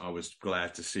I was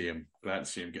glad to see him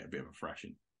get a bit of a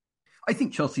thrashing. I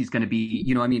think Chelsea's going to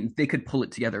be, I mean, they could pull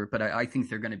it together, but I think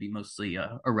they're going to be mostly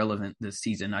irrelevant this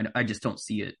season. I just don't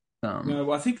see it. No,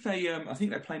 well, I think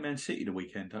they play Man City the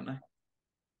weekend, don't they?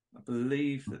 I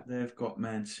believe that they've got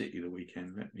Man City the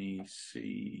weekend. Let me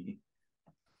see.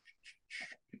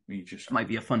 Might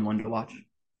be a fun one to watch.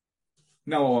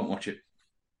 No, I won't watch it.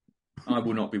 I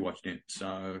will not be watching it.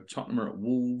 So Tottenham are at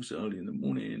Wolves early in the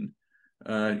morning.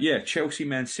 Chelsea,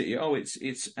 Man City. Oh,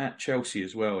 it's at Chelsea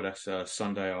as well. That's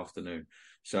Sunday afternoon.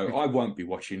 So I won't be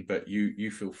watching, but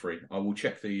you feel free. I will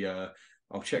check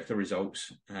I'll check the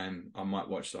results, and I might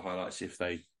watch the highlights if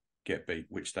they get beat,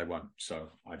 which they won't. So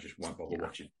I just won't bother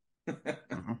watching.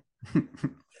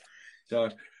 So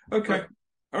okay.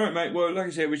 All right, mate. Well, like I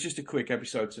said, it was just a quick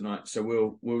episode tonight, so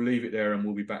we'll leave it there, and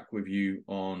we'll be back with you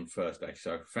on Thursday.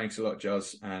 So thanks a lot,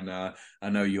 Juz, and I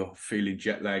know you're feeling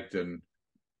jet lagged and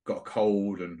got a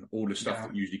cold and all the stuff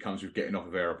that usually comes with getting off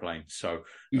of aeroplanes. So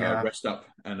rest up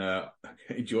and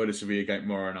enjoy the Sevilla game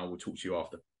tomorrow, and I will talk to you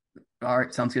after. All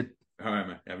right, sounds good. All right,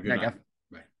 mate. Have a good night.